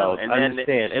 So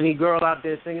understand, any girl out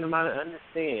there thinking about it,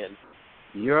 understand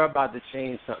you're about to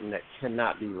change something that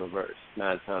cannot be reversed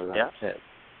 9 times out of 10.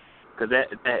 Because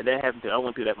that happened to I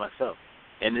went through that myself,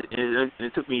 and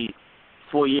it took me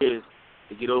 4 years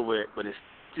to get over it, but it's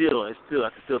still I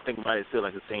can still think about it. It's still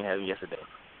like the same happened yesterday.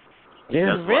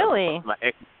 Yeah, really.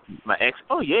 My ex.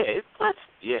 Oh yeah, what?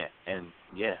 Yeah, and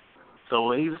yeah. So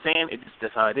what he was saying,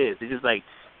 that's how it is. It's just like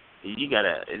you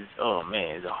gotta. It's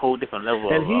a whole different level.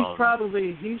 And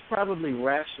he's probably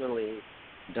rationally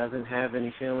doesn't have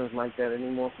any feelings like that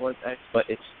anymore for his ex, but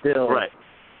it's still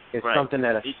It's something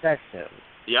that affects him.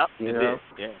 Yep. You know?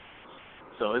 Yeah.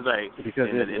 So it's like because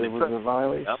it was a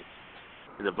violation. Yep.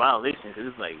 It's a violation because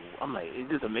it's like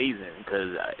it's just amazing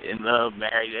because in love,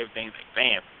 marriage, everything's like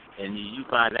bam, and you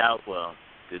find out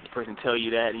did the person tell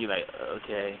you that and you're like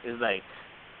okay, it's like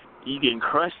you getting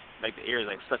crushed, like the air is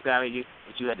like sucked out of you,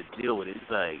 but you had to deal with it.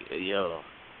 It's like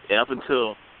and up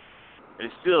until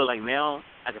it's still like now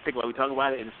I can think about we talk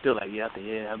about it and it's still like I've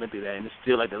been through that and it's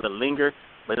still like the little linger,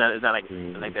 but it's not like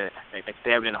like that like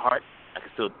stabbing in the heart. I can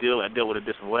still deal with it a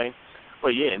different way.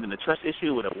 But yeah, and then the trust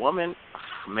issue with a woman,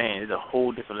 man, it's a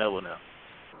whole different level now.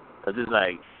 Cause it's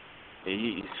like,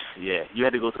 you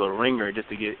had to go through a ringer just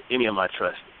to get any of my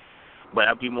trust. But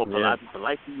I'd be more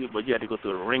polite to you, but you had to go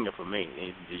through a ringer for me.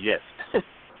 And yes.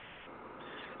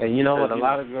 And you know what? A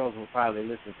lot of girls will probably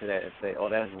listen to that and say, "Oh,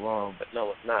 that's wrong," but no,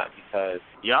 it's not because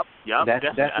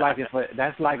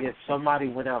that's like if somebody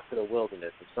went out to the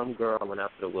wilderness, if some girl went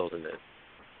out to the wilderness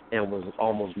and was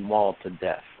almost mauled to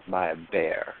death by a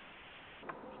bear.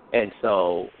 And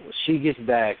so she gets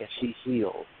back and she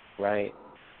heals, right?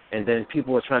 And then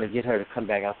people are trying to get her to come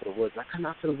back out to the woods. Like, come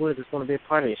out to the woods, it's going to be a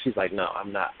party. And she's like, no,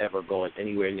 I'm not ever going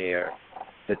anywhere near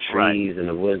the trees and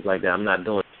the woods like that. I'm not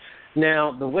doing it.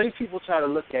 Now, the way people try to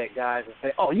look at guys and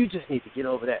say, oh, you just need to get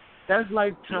over that. That's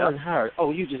like telling her,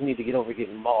 oh, you just need to get over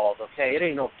getting mauled, okay? It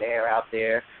ain't no bear out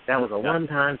there. That was a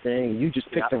one-time thing. You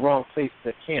just picked the wrong place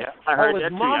to camp. I heard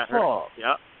it's my fault.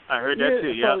 I heard that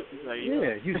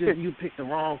too. You picked the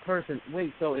wrong person.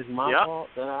 Wait, so it's my fault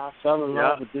that I fell in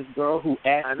love with this girl who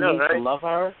asked me to love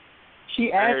her?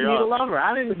 She asked me to love her.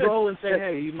 I didn't go and say,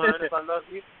 hey, you mind if I love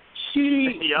you?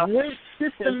 She went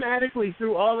systematically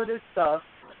through all of this stuff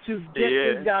to get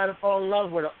this guy to fall in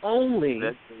love with her, only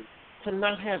to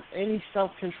not have any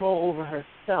self-control over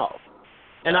herself.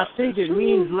 And I think it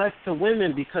means less to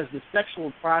women because the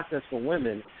sexual process for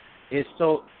women is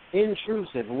so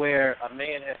intrusive, where a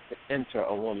man has to enter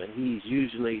a woman. He's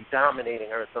usually dominating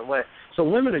her in some way. So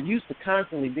women are used to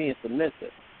constantly being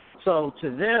submissive. So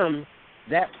to them,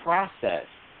 that process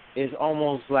is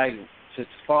almost like to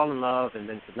fall in love and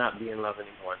then to not be in love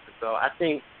anymore. So I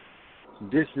think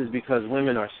this is because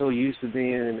women are so used to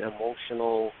being in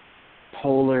emotional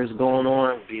polars going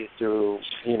on, be it through,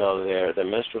 their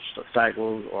menstrual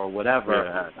cycles or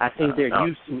whatever. I think they're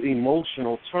used to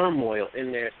emotional turmoil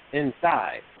in their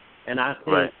inside. And I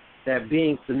think that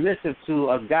being submissive to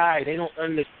a guy, they don't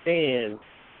understand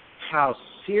how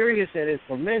serious it is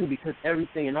for men because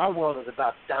everything in our world is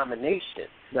about domination.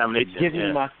 Give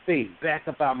me my space, back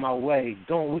up out my way.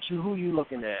 Who you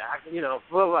looking at?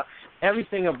 Blah, blah.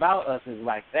 Everything about us is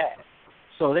like that.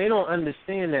 So they don't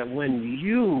understand that when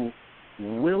you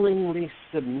willingly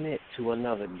submit to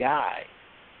another guy,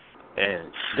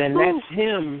 then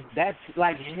that's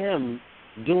like him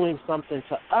doing something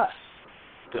to us.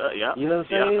 You know what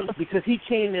I'm saying? Because he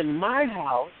came in my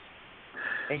house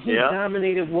and he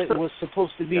dominated what was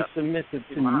supposed to be submissive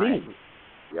to me.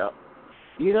 Yep.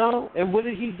 And what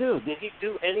did he do? Did he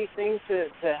do anything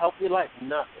to help your life?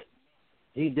 Nothing.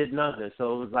 He did nothing.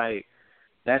 So it was like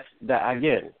that's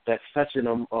such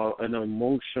an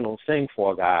emotional thing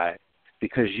for a guy.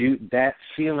 Because that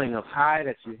feeling of high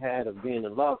that you had of being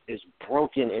in love is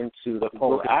broken into the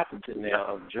polar opposite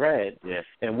now of dread. Yeah.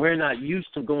 And we're not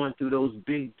used to going through those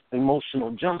big emotional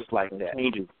jumps like that.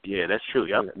 Yeah, that's true.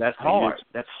 Yep. That's hard.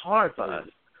 That's hard for us.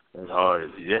 It's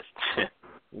hard. Yes.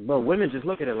 But women just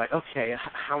look at it like, okay,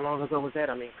 how long ago was that?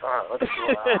 I mean, Carl, let's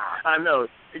go. I know.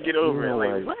 Get over it.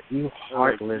 Like, what? You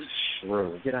heartless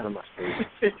shrew. Get out of my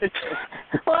face.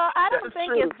 Well, I don't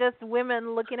think it's just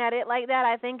women looking at it like that.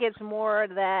 I think it's more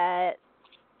that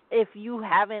if you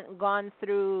haven't gone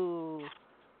through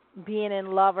being in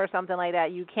love or something like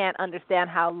that, you can't understand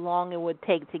how long it would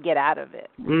take to get out of it.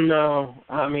 No.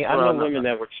 I mean, I know women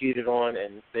that were cheated on,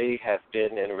 and they have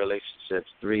been in relationships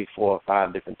 3, 4,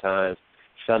 5 different times.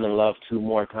 fell in love 2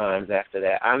 more times after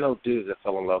that. I know dudes that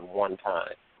fell in love 1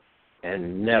 time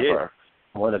and never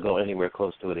want to go anywhere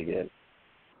close to it again.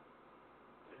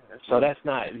 So that's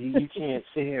not, you can't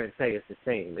sit here and say it's the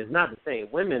same. It's not the same.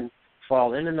 Women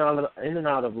fall in and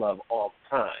out of love all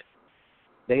the time.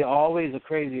 They always are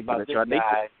crazy about this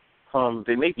guy from,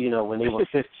 when they were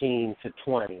 15 to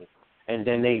 20, and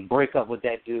then they break up with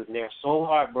that dude, and they're so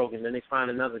heartbroken. Then they find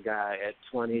another guy at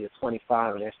 20 to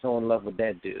 25, and they're so in love with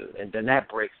that dude, and then that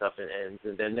breaks up and ends.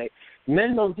 And then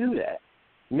men don't do that.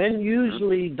 Men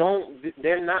usually don't.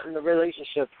 They're not in the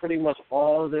relationship pretty much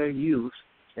all their youth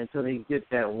until they get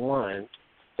that one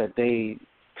that they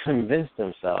convince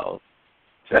themselves.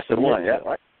 That's the one, yeah.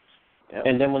 Right. Yep.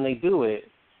 And then when they do it,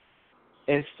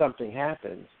 if something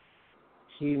happens,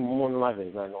 he more than likely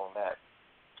is not going back.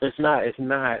 It's not.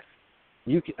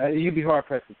 You'd be hard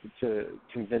pressed to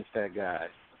convince that guy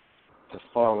to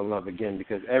fall in love again,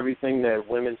 because everything that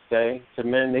women say to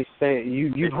men, they say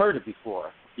you've heard it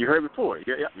before. You heard it before.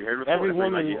 Yeah, you heard it before. Every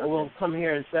woman will come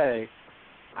here and say,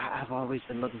 I've always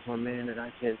been looking for a man that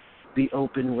I can be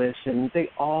open with, and they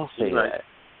all say that.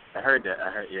 I heard that.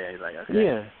 Yeah, he's like, okay.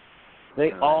 Yeah.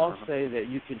 They all say that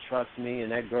you can trust me,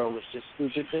 and that girl was just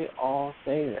stupid. They all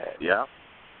say that. Yeah.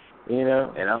 You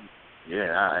know? And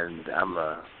I'm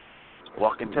a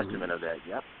walking testament of that.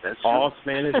 Yep, that's true.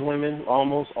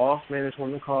 Almost all Spanish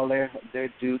women call their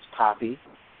dudes papi.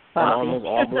 And almost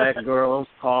all black girls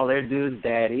call their dudes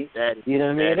daddy. You know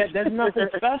what I mean? That's nothing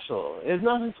special. It's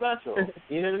nothing special.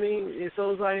 You know what I mean?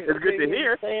 So it's like, it's good to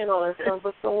hear. Saying all that stuff,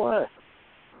 but so what?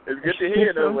 It's good to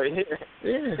hear, though.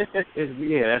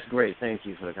 Yeah, that's great. Thank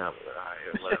you for the compliment.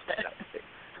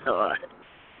 All right.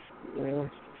 Yeah.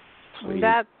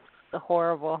 That's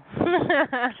horrible. No.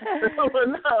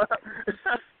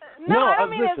 No, I don't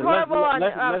mean it's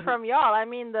horrible from y'all. I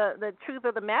mean the truth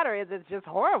of the matter is it's just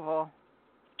horrible.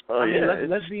 I mean,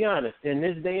 let's be honest. In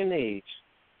this day and age,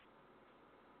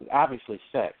 obviously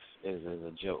sex is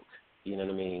a joke. You know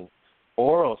what I mean?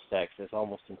 Oral sex is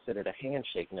almost considered a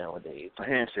handshake nowadays. A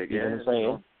handshake, you know what I'm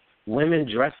saying? Women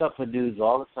dress up for dudes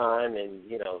all the time in,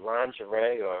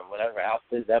 lingerie or whatever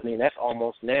outfits. I mean, that's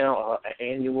almost now an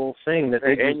annual thing that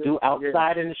they just do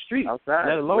outside in the street, let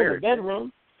alone the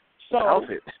bedroom. So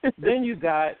then you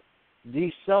got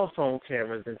these cell phone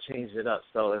cameras and changed it up.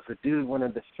 So if a dude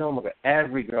wanted to film her,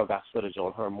 every girl got footage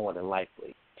on her more than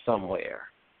likely somewhere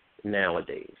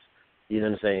nowadays. You know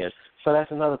what I'm saying? So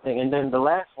that's another thing. And then the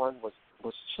last one was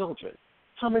children.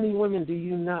 How many women do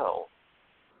you know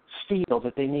feel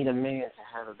that they need a man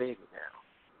to have a baby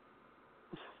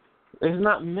now? There's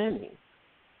not many.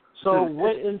 So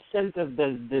what incentive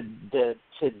does the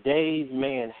today's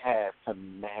man have to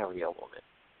marry a woman?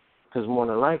 Because more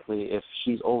than likely, if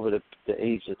she's over the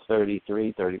age of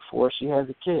 33, 34, she has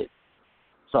a kid.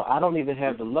 So I don't even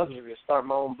have the luxury to start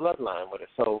my own bloodline with her.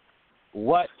 So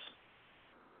what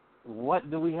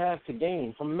do we have to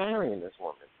gain from marrying this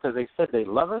woman? Because they said they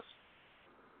love us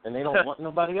and they don't want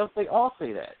nobody else. They all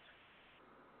say that.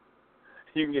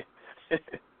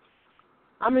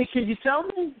 I mean, can you tell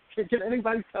me? Can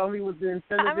anybody tell me what the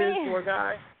incentive is for a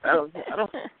guy? I don't.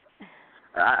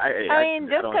 I mean,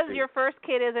 just because your first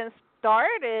kid isn't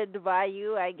started by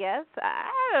you, I guess. I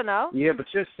don't know. Yeah, but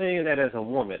you're saying that as a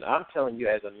woman. I'm telling you,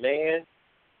 as a man,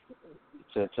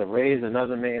 to raise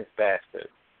another man's bastard,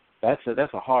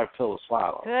 that's a hard pill to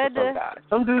swallow for some guys.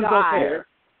 Some dudes don't care.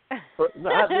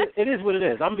 It is what it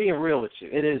is. I'm being real with you.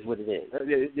 It is what it is.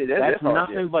 That's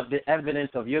nothing but the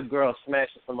evidence of your girl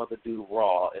smashing some other dude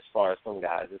raw as far as some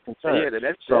guys is concerned.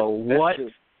 So what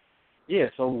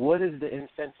is the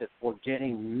incentive for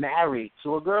getting married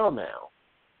to a girl now?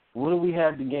 What do we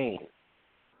have to gain?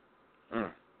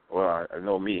 Well, I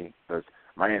know me, because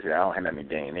my answer, I don't have nothing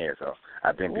to gain there, so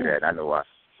I've been through that. I know why.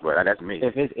 Well, that's me.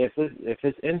 If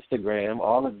it's Instagram,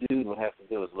 all the dude would have to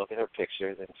do is look at her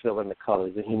pictures and fill in the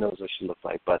colors, and he knows what she looks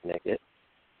like butt naked,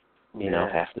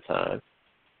 half the time.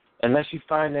 Unless you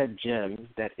find that gem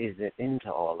that isn't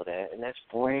into all of that, and that's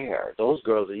rare. Those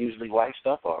girls are usually wifed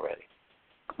up already.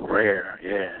 Rare,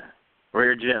 yeah.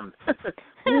 Rare gem.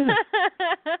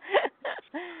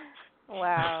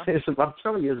 Wow. I'm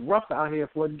telling you, it's rough out here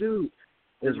for a dude.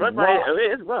 It's rough.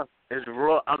 It's rough. It's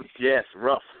rough. Yes,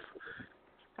 rough.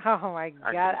 Oh my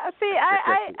God! See,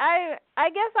 I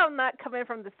guess I'm not coming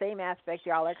from the same aspect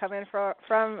y'all are coming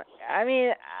from. I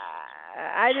mean,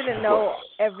 I didn't know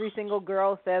every single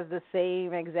girl says the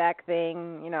same exact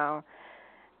thing.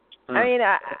 I mean,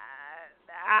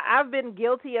 I've been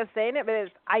guilty of saying it,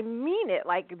 but I mean it.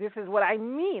 Like, this is what I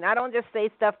mean. I don't just say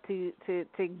stuff to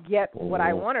get what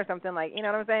I want or something, like, you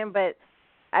know what I'm saying? But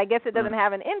I guess it doesn't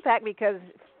have an impact because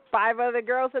 5 other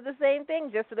girls said the same thing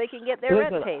just so they can get their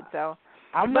rent paid. So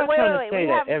I'm But not wait, trying wait, to say we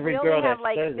that have, every we girl only that have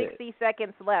like says 60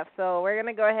 seconds left, so we're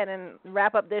going to go ahead and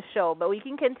wrap up this show. But we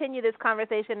can continue this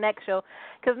conversation next show,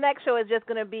 because next show is just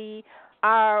going to be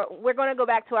we're going to go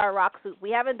back to our rock soup. We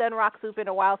haven't done rock soup in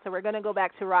a while, so we're going to go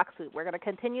back to rock soup. We're going to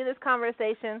continue this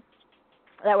conversation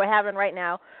that we're having right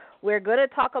now. We're going to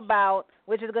talk about,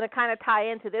 which is going to kind of tie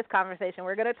into this conversation,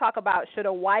 we're going to talk about, should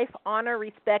a wife honor,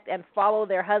 respect, and follow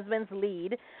their husband's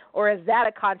lead, or is that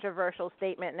a controversial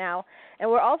statement now? And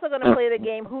we're also going to play the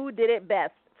game, Who Did It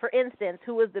Best? For instance,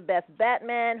 who was the best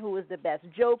Batman, who was the best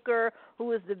Joker, who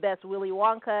was the best Willy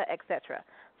Wonka, etc.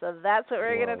 So that's what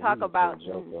we're going to talk about.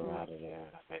 Joker out of there.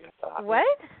 I mean, that's obvious.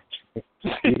 What? You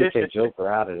can take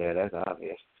Joker out of there. That's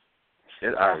obvious.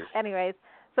 It's obvious. Anyways,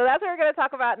 so that's what we're going to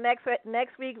talk about next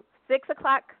week, 6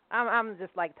 o'clock. I'm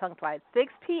just like tongue-tied.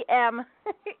 6 p.m.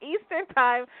 Eastern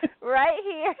Time, right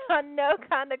here on No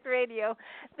Conduct Radio.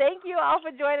 Thank you all for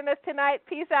joining us tonight.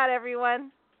 Peace out,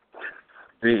 everyone.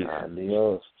 Peace.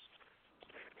 Adios.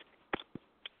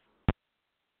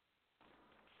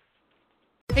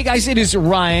 Hey guys, it is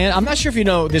Ryan. I'm not sure if you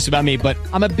know this about me, but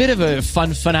I'm a bit of a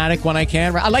fun fanatic when I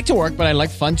can. I like to work, but I like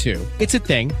fun too. It's a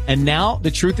thing. And now the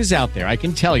truth is out there. I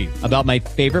can tell you about my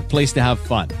favorite place to have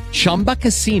fun. Chumba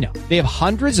Casino. They have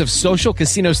hundreds of social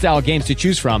casino style games to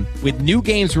choose from with new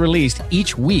games released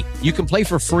each week. You can play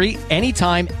for free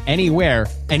anytime, anywhere.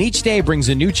 And each day brings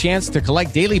a new chance to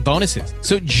collect daily bonuses.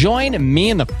 So join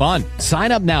me in the fun.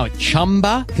 Sign up now at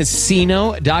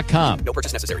ChumbaCasino.com. No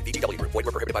purchase necessary. VGW Group. Void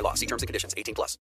where prohibited by law. See terms and conditions. 18+.